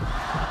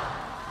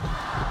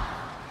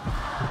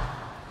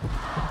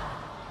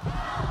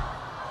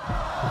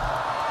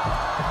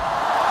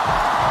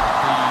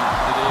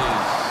 It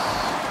is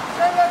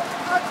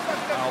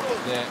out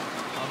there.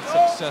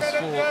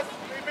 Unsuccessful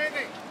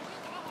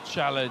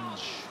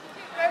challenge.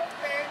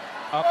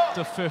 Up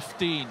to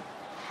 15.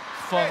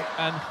 Feng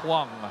and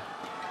Huang.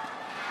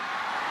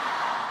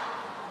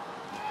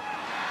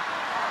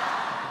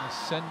 Gonna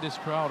send this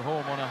crowd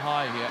home on a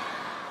high here.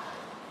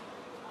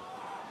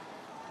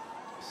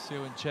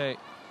 Siu and Chae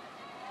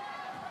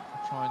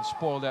try and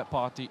spoil that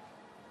party.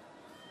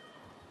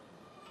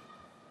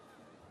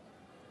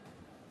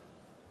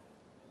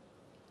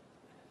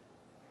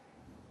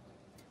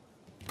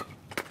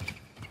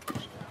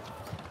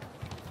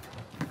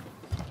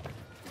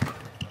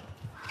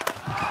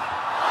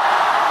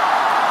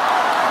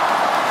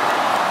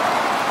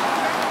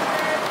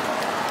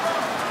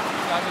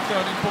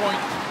 Turning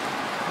point,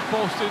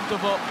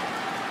 post-interval.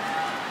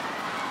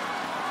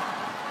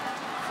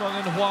 Feng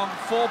and Huang,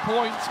 4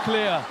 points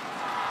clear.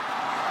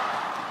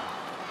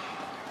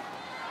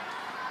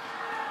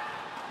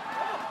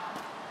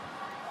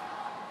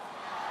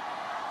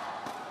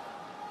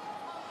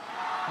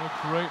 A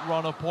great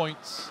run of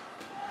points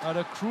at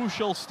a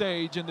crucial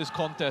stage in this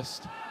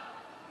contest.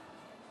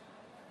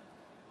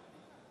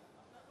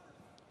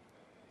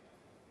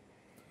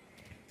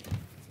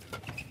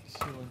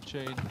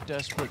 Chae in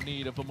desperate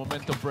need of a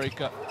momentum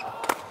breaker.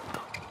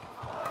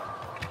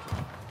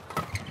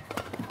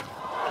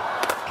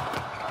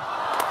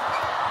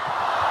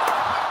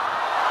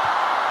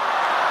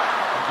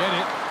 Get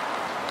it.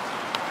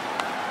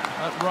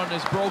 That run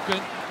is broken.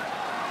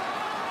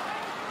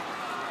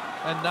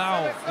 And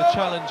now the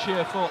challenge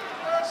here for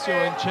Siu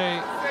and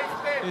Chae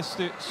is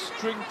to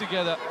string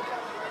together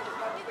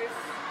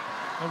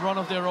a run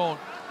of their own.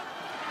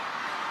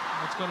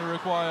 It's going to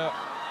require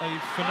a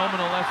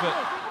phenomenal effort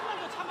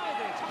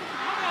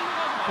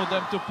for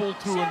them to pull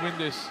through and win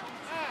this.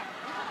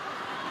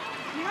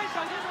 你看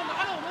小选手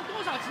拿了我们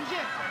多少直线，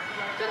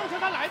这种球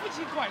他来不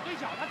及拐对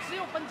角，他只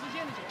有奔直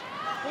线的球，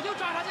我就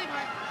抓他这一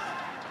拍。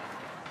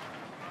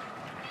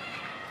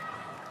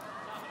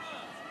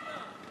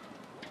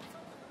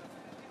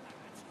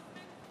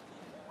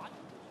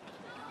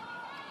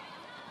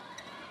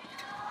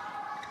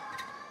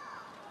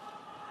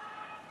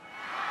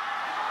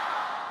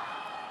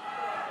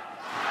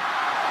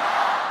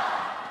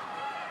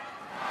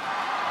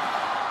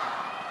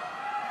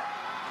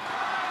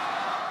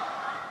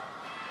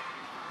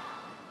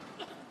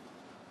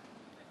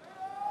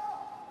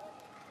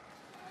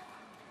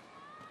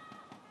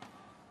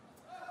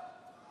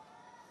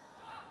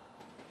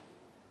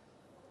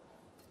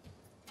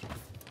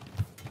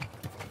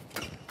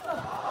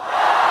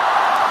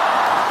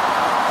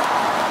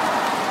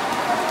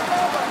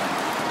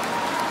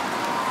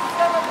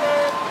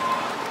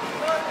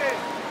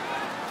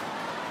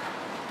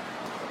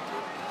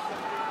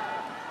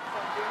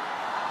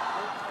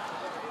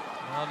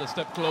 Another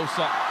step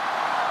closer.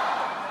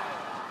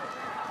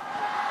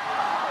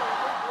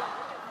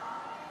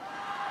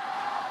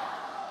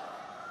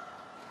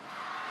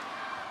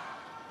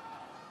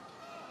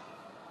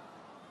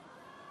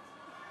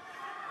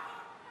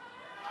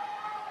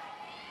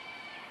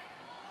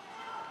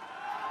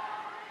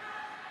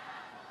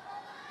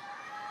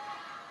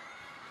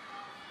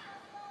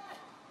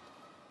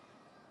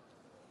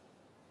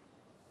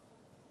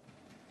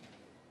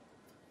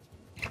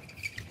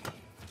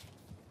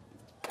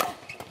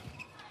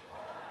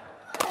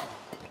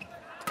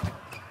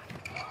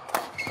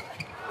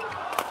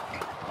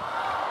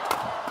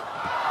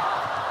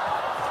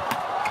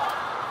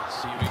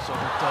 Series of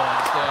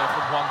returns there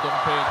from Huang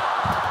Dongping.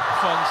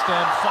 Feng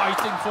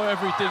fighting for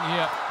everything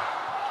here.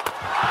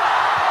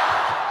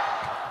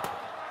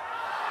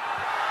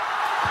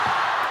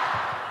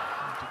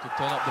 To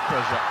turn up the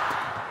pressure.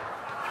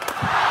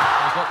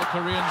 He's got the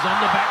Koreans on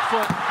the back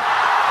foot.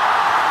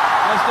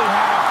 Yes, they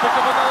have. Pick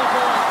up another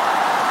point.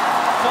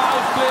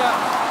 5 clear.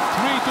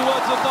 3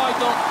 towards the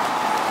title.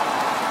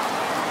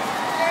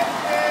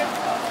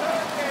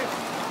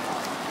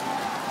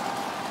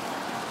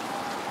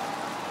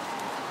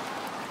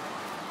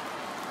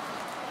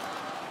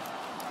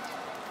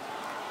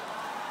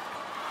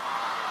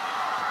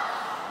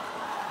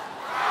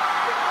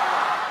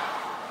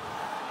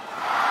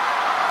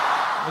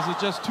 Is it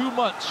just too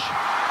much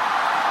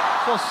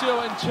for Siu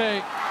and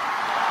Chae?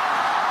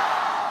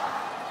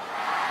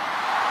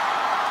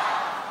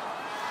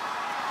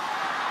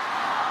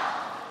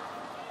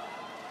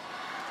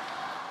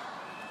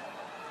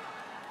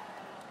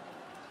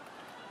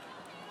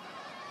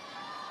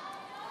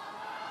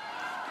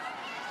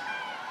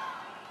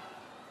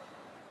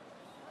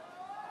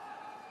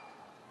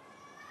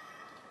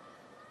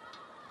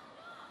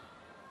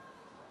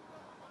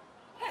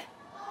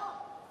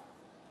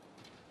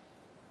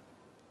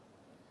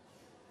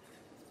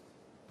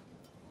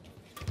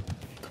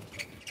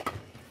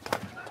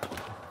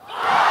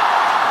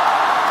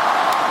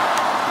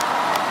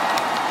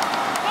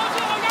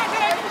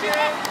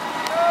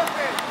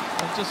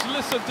 Just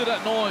listen to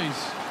that noise.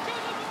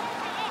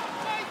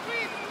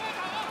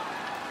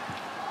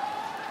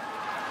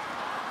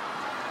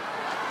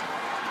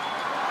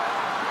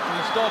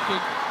 He's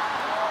stalking.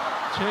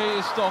 Chae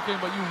is stalking,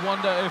 but you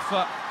wonder if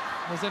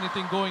there's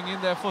anything going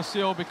in there for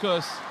Siu,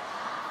 because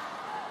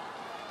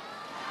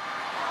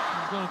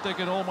going to take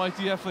an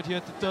almighty effort here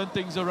to turn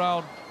things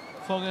around.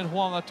 Feng and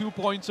Huang are 2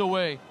 points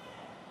away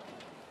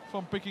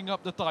from picking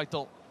up the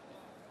title.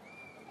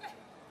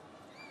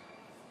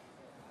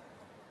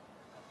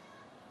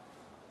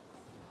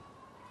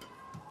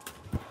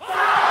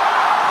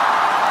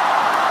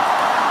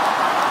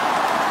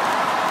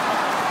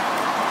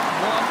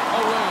 One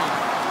away.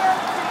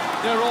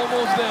 They're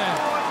almost there.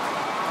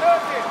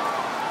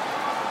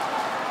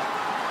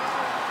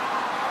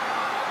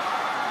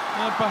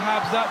 And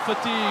perhaps that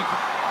fatigue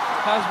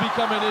has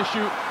become an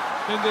issue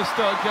in this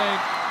third game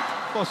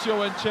for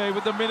Xiu and Chae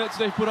with the minutes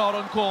they put out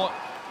on court.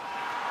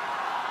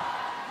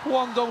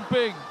 Huang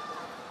Dongping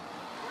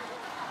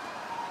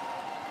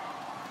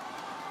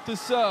to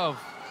serve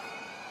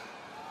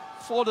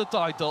for the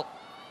title.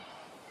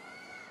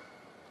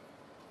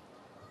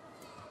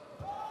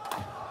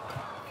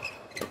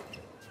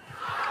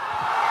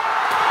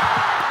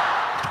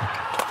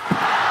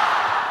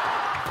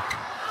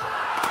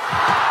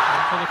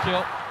 And for the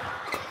kill.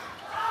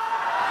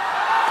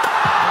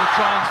 No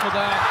chance for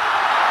that.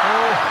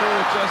 Oh,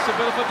 just a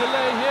bit of a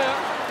delay here.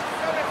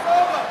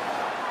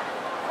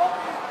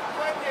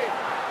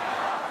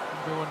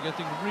 Everyone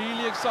getting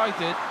really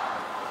excited.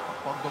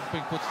 Huang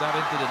Dongping puts that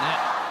into the net.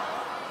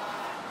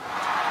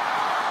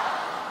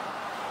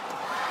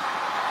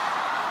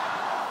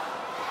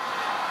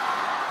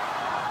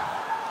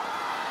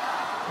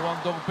 Huang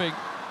Dongping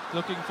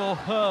looking for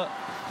her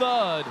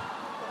third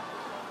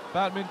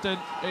Badminton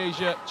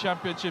Asia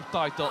Championship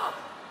title.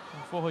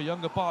 And for her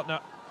younger partner,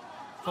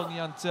 Feng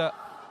Yanze,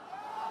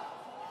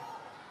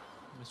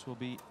 this will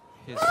be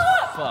his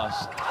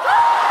first.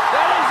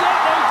 That is it,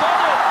 they've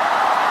done it!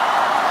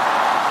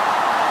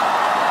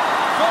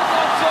 Feng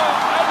Yanze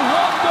and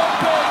Huang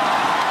Dongping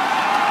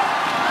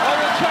are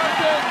the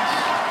champions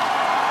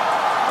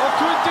of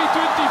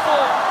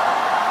 2024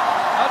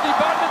 at the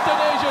Badminton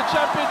Asia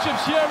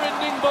Championships here in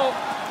Ningbo.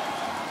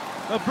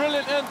 A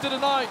brilliant end to the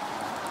night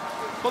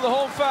for the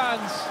home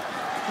fans.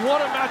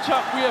 What a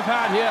matchup we have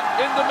had here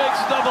in the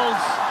mixed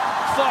doubles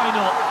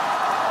final.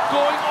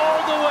 Going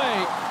all the way.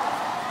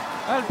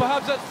 And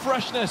perhaps that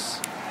freshness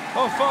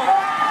of Feng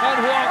and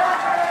Huang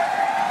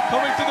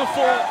coming to the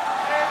fore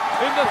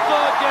in the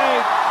third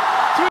game.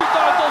 2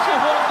 titles for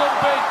Huang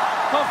Dongping,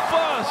 her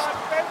first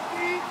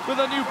with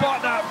a new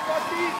partner.